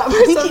growing up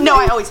or something? No,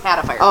 I always had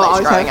a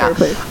fireplace growing up.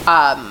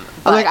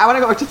 I'm like, I want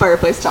to go to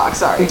fireplace talk,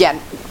 sorry. Yeah,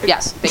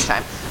 yes, big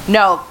time.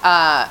 No,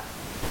 at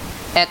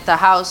the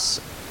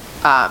house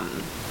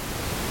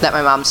that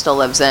my mom still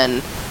lives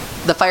in,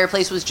 the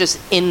fireplace was just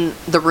in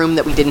the room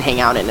that we didn't hang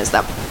out in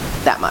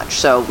that much.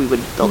 So we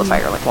would build a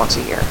fire like once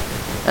a year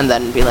and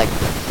then be like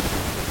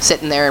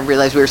sitting there and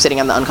realize we were sitting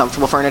on the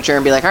uncomfortable furniture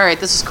and be like, all right,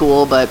 this is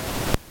cool, but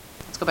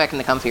let's go back in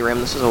the comfy room.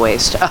 This was a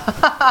waste.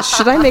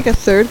 Should I make a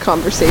third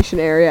conversation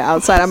area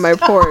outside on my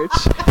porch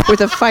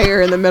with a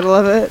fire in the middle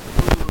of it?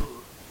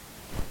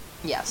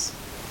 Yes.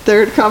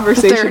 Third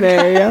conversation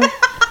area.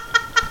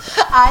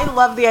 I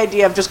love the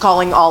idea of just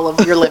calling all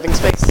of your living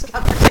spaces a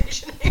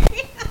conversation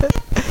area.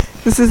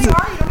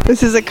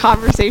 This is a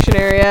conversation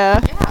area.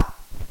 Yeah.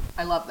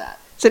 I love that.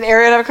 It's an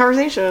area to have a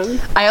conversation.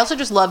 I also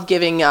just love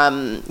giving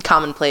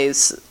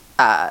commonplace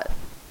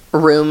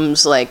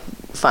rooms like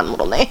fun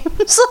little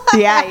names.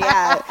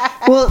 Yeah.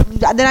 Well,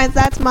 then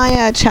that's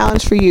my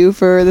challenge for you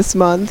for this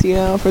month. You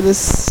know, for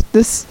this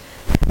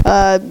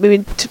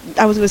maybe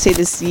I was going to say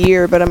this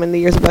year, but I mean the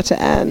year's about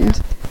to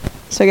end,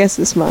 so I guess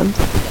this month.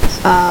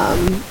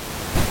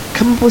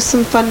 Come up with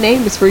some fun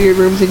names for your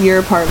rooms in your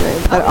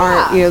apartment that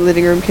aren't,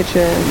 living room,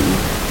 kitchen.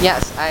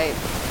 Yes,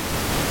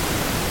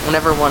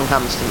 whenever one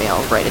comes to me,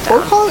 I'll write it down.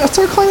 Or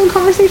start calling them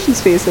conversation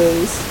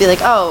spaces. Be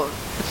like, oh,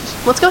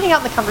 let's go hang out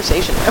in the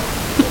conversation room.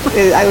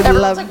 I would Everyone's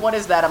love. Like, what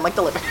is that? I'm like,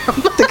 the living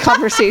room. The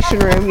conversation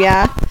room,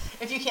 yeah.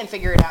 If you can't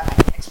figure it out, I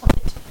can explain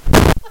it to you.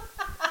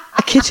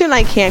 Kitchen,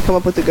 I can't come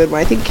up with a good one.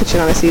 I think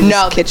kitchen, honestly, is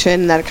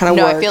kitchen. That kind of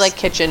works. No, I feel like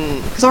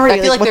kitchen. Because already,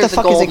 I feel what the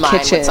fuck is a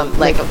kitchen?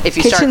 If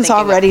you kitchen's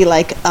already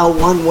like a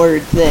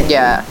one-word thing.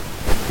 Yeah.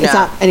 It's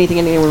not anything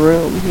in any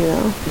room, you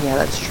know. Yeah,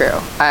 that's true.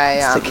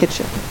 It's the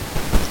kitchen.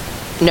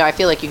 No, I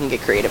feel like you can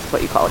get creative with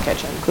what you call a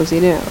kitchen.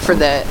 Cozinero.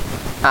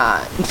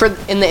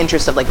 In the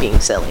interest of like being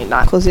silly,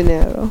 not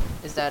cozinero.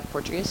 Is that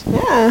Portuguese?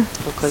 Yeah.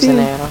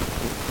 Cozinero.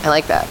 I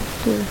like that.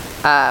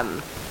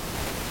 Yeah.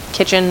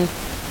 Kitchen.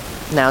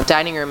 Now,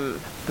 dining room.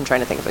 I'm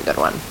trying to think of a good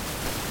one.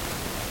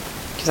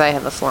 Because I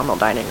have a formal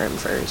dining room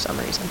for some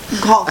reason.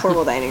 Call it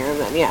formal dining room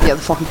then, yeah. Yeah,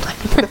 the formal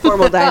dining room. The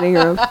formal dining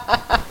room.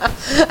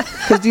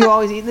 Because do you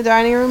always eat in the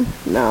dining room?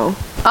 No.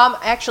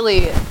 Actually,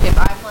 if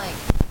I'm like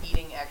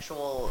eating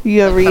actual...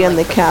 You ever eat on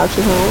the couch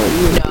at home, or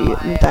you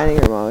eat in the dining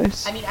room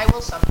always? I mean, I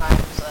will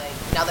sometimes, like,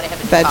 now that I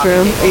have a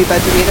bedroom. Are you a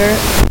bedroom eater?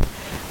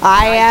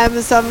 I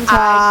am sometimes.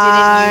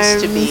 I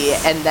didn't used to be,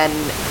 and then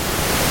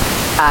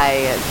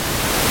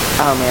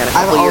oh man, a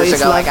couple years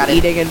ago I got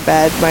eating in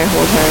bed my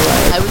whole entire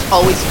life. I was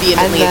always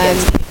vehemently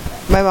against eating in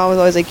bed. My mom was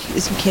always like,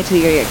 "You can't do it,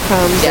 you're gonna get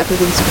crumbs." Yep.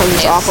 Like, this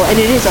crumbs is awful, and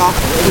it is awful.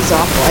 It is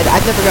awful.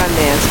 I've never gotten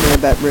an answer in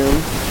a bedroom.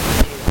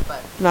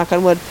 Knock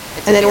on wood.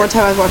 And then one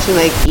time I was watching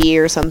like E!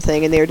 Or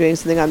something, and they were doing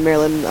something on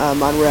Marilyn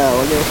Monroe,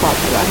 and they were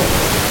talking about him.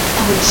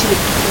 Oh, and she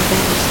would come to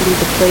bed and she'd leave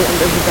the plate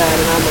under the bed,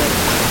 and I'm like,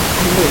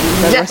 I'm gonna eat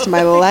that the rest of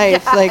my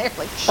life. Like,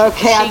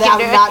 okay, I'm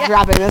not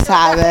dropping this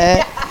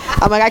habit.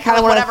 I'm like, I kind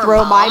of want to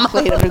throw my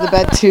plate under the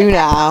bed too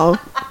now.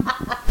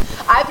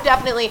 I've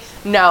definitely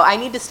I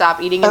need to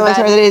stop eating in bed.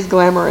 Sorry, that is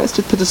glamorous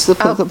to put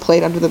the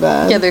plate under the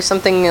bed. Yeah, there's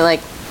something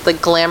like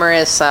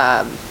glamorous.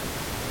 I'm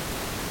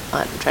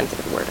trying to think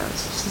of the word.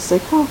 It's just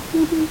like,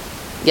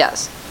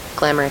 yes,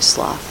 glamorous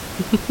sloth.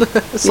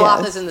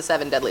 Sloth is in the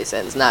 7 deadly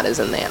sins, not as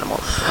in the animal.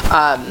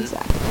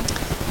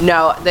 Exactly.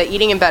 No, the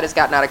eating in bed has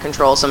gotten out of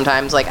control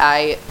sometimes. Like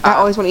I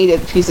always want to eat a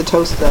piece of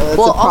toast though. That's a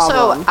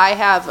problem. Also I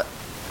have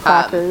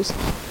crackers.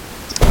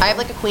 I have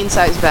like a queen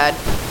size bed,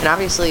 and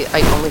obviously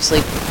I only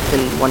sleep in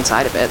one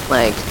side of it.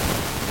 Like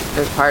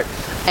there's part,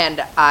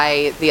 and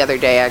I the other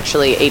day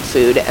actually ate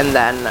food and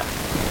then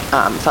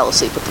fell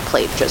asleep with the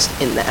plate just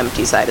in the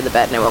empty side of the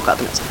bed, and I woke up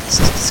and I was like, this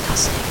is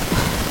disgusting.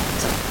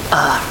 It's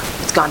like,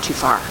 it's gone too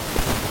far.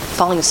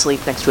 Falling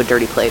asleep next to a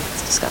dirty plate,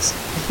 it's disgusting.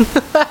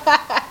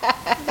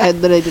 I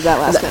literally did that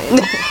last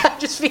night. I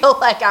just feel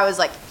like I was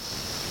like,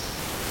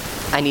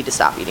 I need to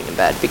stop eating in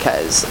bed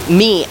because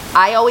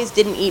I always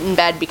didn't eat in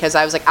bed because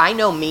I was like, I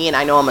know me and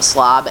I know I'm a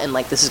slob and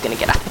like this is gonna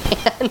get out of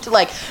hand.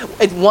 Like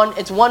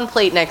it's one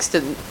plate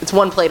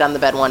on the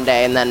bed one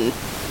day and then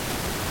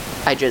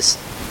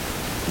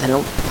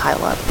it'll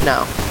pile up.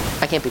 No,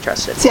 I can't be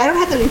trusted. See, I don't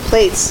have that many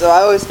plates, so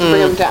I always bring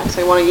them down because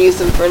I want to use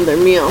them for their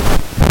meal.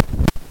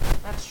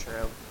 That's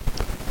true.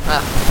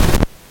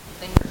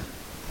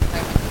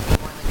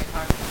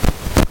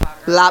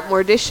 A lot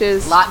more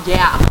dishes.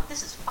 Yeah.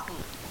 This is fucking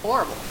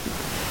horrible.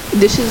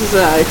 Dishes is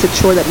it's a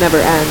chore that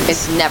never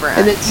ends. It never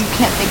ends. And you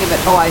can't think of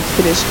it, I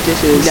finished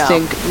dishes. No.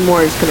 Think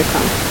more is going to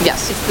come.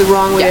 Yes. It's the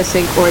wrong way to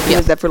think, or I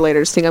think that for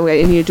later. Just think I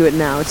need to do it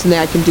now. It's something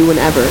I can do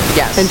whenever.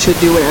 Yes. And should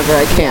do whenever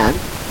I can.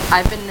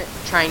 I've been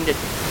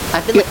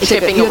like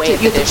chipping away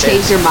at the dishes. You have to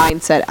change your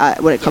mindset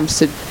when it comes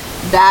to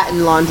that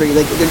and laundry.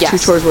 Like there's two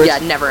chores where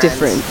it's never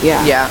different. Ends.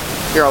 Yeah. Yeah.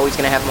 You're always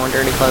going to have more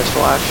dirty clothes to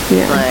wash.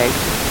 Yeah. Like,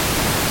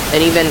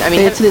 and even, I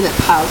mean. And it's something that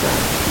piles up.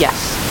 Yes.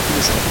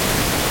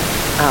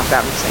 Oh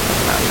God, I'm just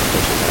thinking about your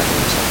dishes that I'm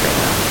doing stuff right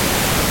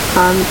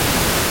now.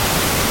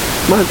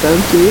 One of them,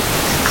 please.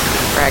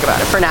 Brag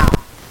about it for now.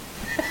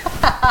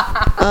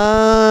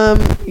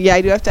 Yeah,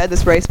 I do have to add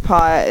this rice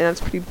pot, and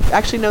that's pretty.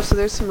 Actually, no. So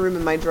there's some room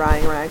in my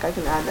drying rack. I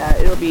can add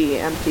that. It'll be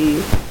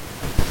empty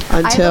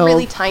until. I have a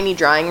really tiny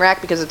drying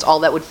rack because it's all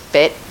that would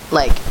fit.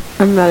 Like.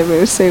 I'm not even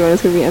gonna say when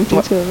it's gonna be empty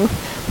till.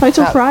 Probably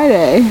till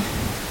Friday.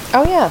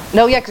 Oh yeah.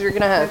 No, yeah, because you're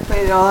gonna have. I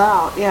played it all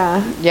out.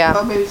 Yeah. Yeah.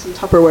 Oh, maybe some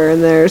Tupperware in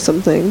there or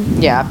something.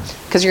 Yeah,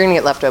 because you're gonna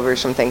get leftovers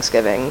from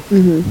Thanksgiving.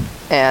 Mm-hmm.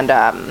 And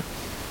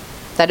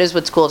that is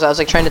what's cool. So I was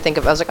like trying to think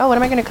of. I was like, oh, what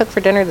am I gonna cook for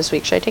dinner this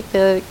week? Should I take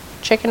the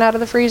chicken out of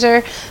the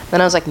freezer?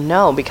 Then I was like,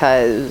 no,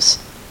 because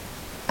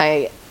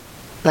I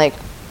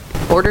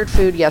ordered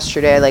food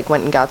yesterday. I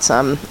went and got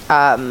some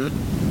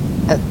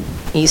at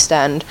East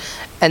End,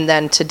 and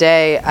then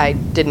today I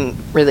didn't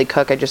really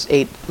cook. I just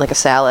ate a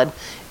salad.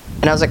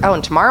 And I was like, oh,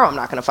 and tomorrow I'm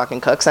not going to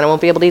fucking cook, so then I won't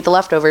be able to eat the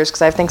leftovers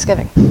because I have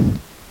Thanksgiving.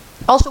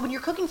 Also, when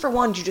you're cooking for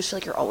one, you just feel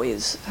like you're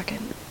always fucking...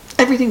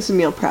 Everything's a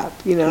meal prep,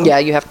 you know? Yeah,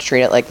 you have to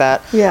treat it like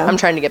that. Yeah. I'm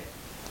trying to get better.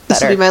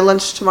 This will be my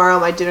lunch tomorrow,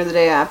 my dinner the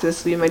day after.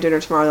 This will be my dinner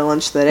tomorrow, the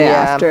lunch the day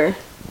after.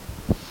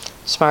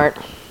 Smart.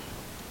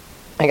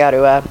 I got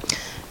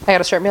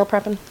to start meal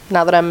prepping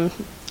now that I'm...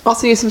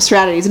 Also use some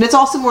strategies. And it's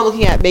also more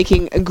looking at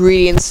making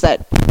ingredients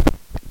that...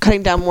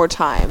 Cutting down more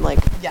time.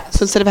 Yes.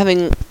 So instead of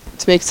having...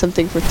 to make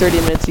something for 30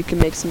 minutes, you can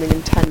make something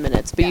in 10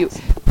 minutes. But you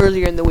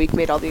earlier in the week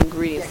made all the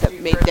ingredients that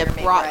made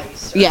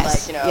rice.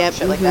 Yes.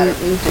 Shit like that, or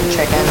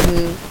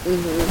chicken,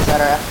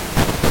 etc.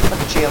 Look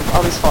at you,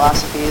 all these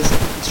philosophies,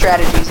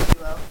 strategies, if you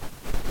will.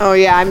 Oh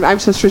yeah, I'm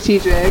so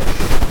strategic. In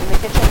the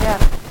kitchen, yeah.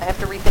 I have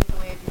to rethink the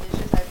way I do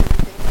dishes. I have to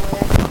rethink the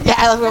way I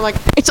I love it. I'm like,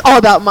 it's all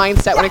about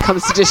mindset when it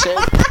comes to dishes.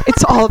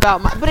 It's all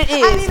about but it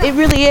is. I mean, it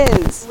really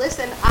is.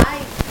 Listen,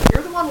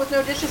 you're the one with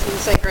no dishes in the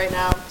sink right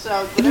now.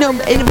 So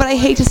but I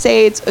hate to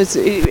say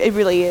it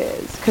really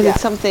is because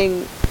it's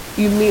something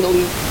you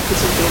immediately put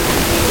something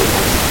in.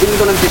 You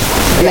don't have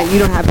dishwasher. Yeah, you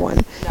don't have one.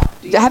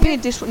 No. Having a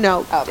dishwasher,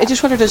 no. Oh, okay. A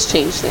dishwasher does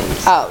change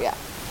things. Oh yeah.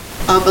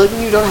 But like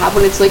when you don't have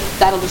one, it's like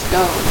that'll just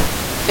go,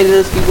 and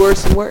it'll just be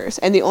worse and worse.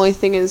 And the only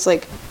thing is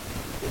like,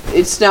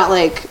 it's not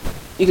like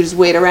you can just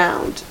wait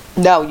around.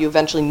 No, you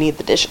eventually need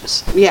the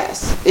dishes.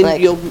 Yes,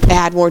 and you'll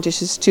add more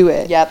dishes to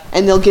it. Yep.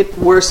 And they'll get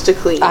worse to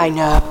clean. I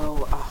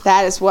know.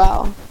 That as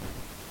well.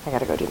 I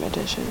gotta go do my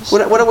dishes.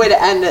 What a way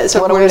to end it.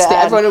 So we're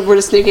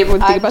just thinking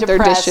everyone think about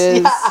depressed. Their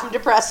dishes. Yeah, I'm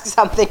depressed because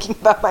I'm thinking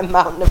about my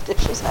mountain of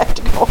dishes I have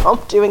to go home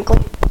to and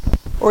clean.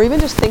 Or even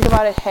just think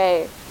about it.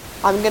 Hey,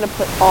 I'm gonna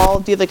put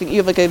you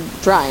have like a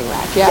drying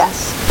rack. Yeah?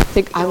 Yes.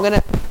 I don't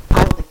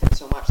think that's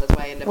so much. That's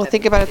why I end up. Well,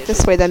 think about it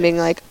this way. Then being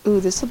like,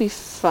 ooh, this will be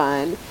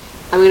fun.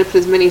 I'm gonna put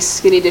as many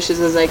skinny dishes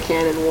as I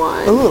can in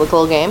one. Ooh, like a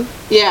little game.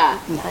 Yeah.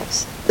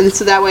 Nice. And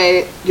so that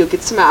way you'll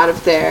get some out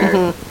of there,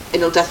 and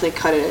it'll definitely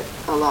cut it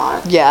a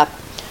lot. Yeah.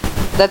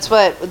 That's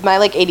what, with my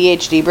like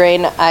ADHD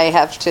brain, I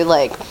have to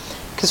like,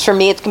 because for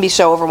me it can be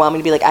so overwhelming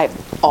to be like, I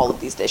have all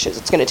of these dishes,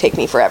 it's going to take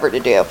me forever to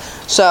do.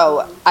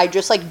 So I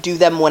just like do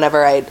them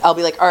whenever I'll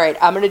be like, all right,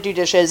 I'm going to do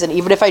dishes, and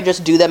even if I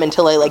just do them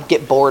until I like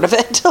get bored of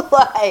it,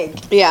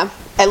 like, yeah,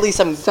 at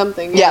least I'm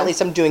something. Yeah, at least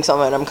I'm doing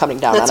something and I'm coming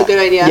down. That's a good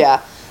idea.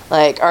 Yeah.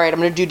 Like, all right, I'm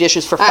going to do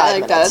dishes for 5 minutes. I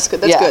like that.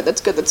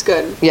 That's good. That's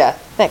good. Yeah.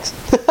 Thanks.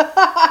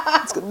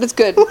 That's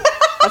good.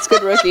 That's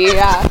good, rookie.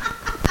 Yeah.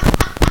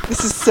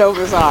 This is so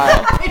bizarre.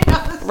 I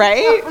know, this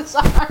right? is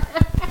so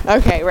bizarre.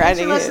 Okay, we're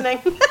ending it.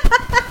 Thanks for listening.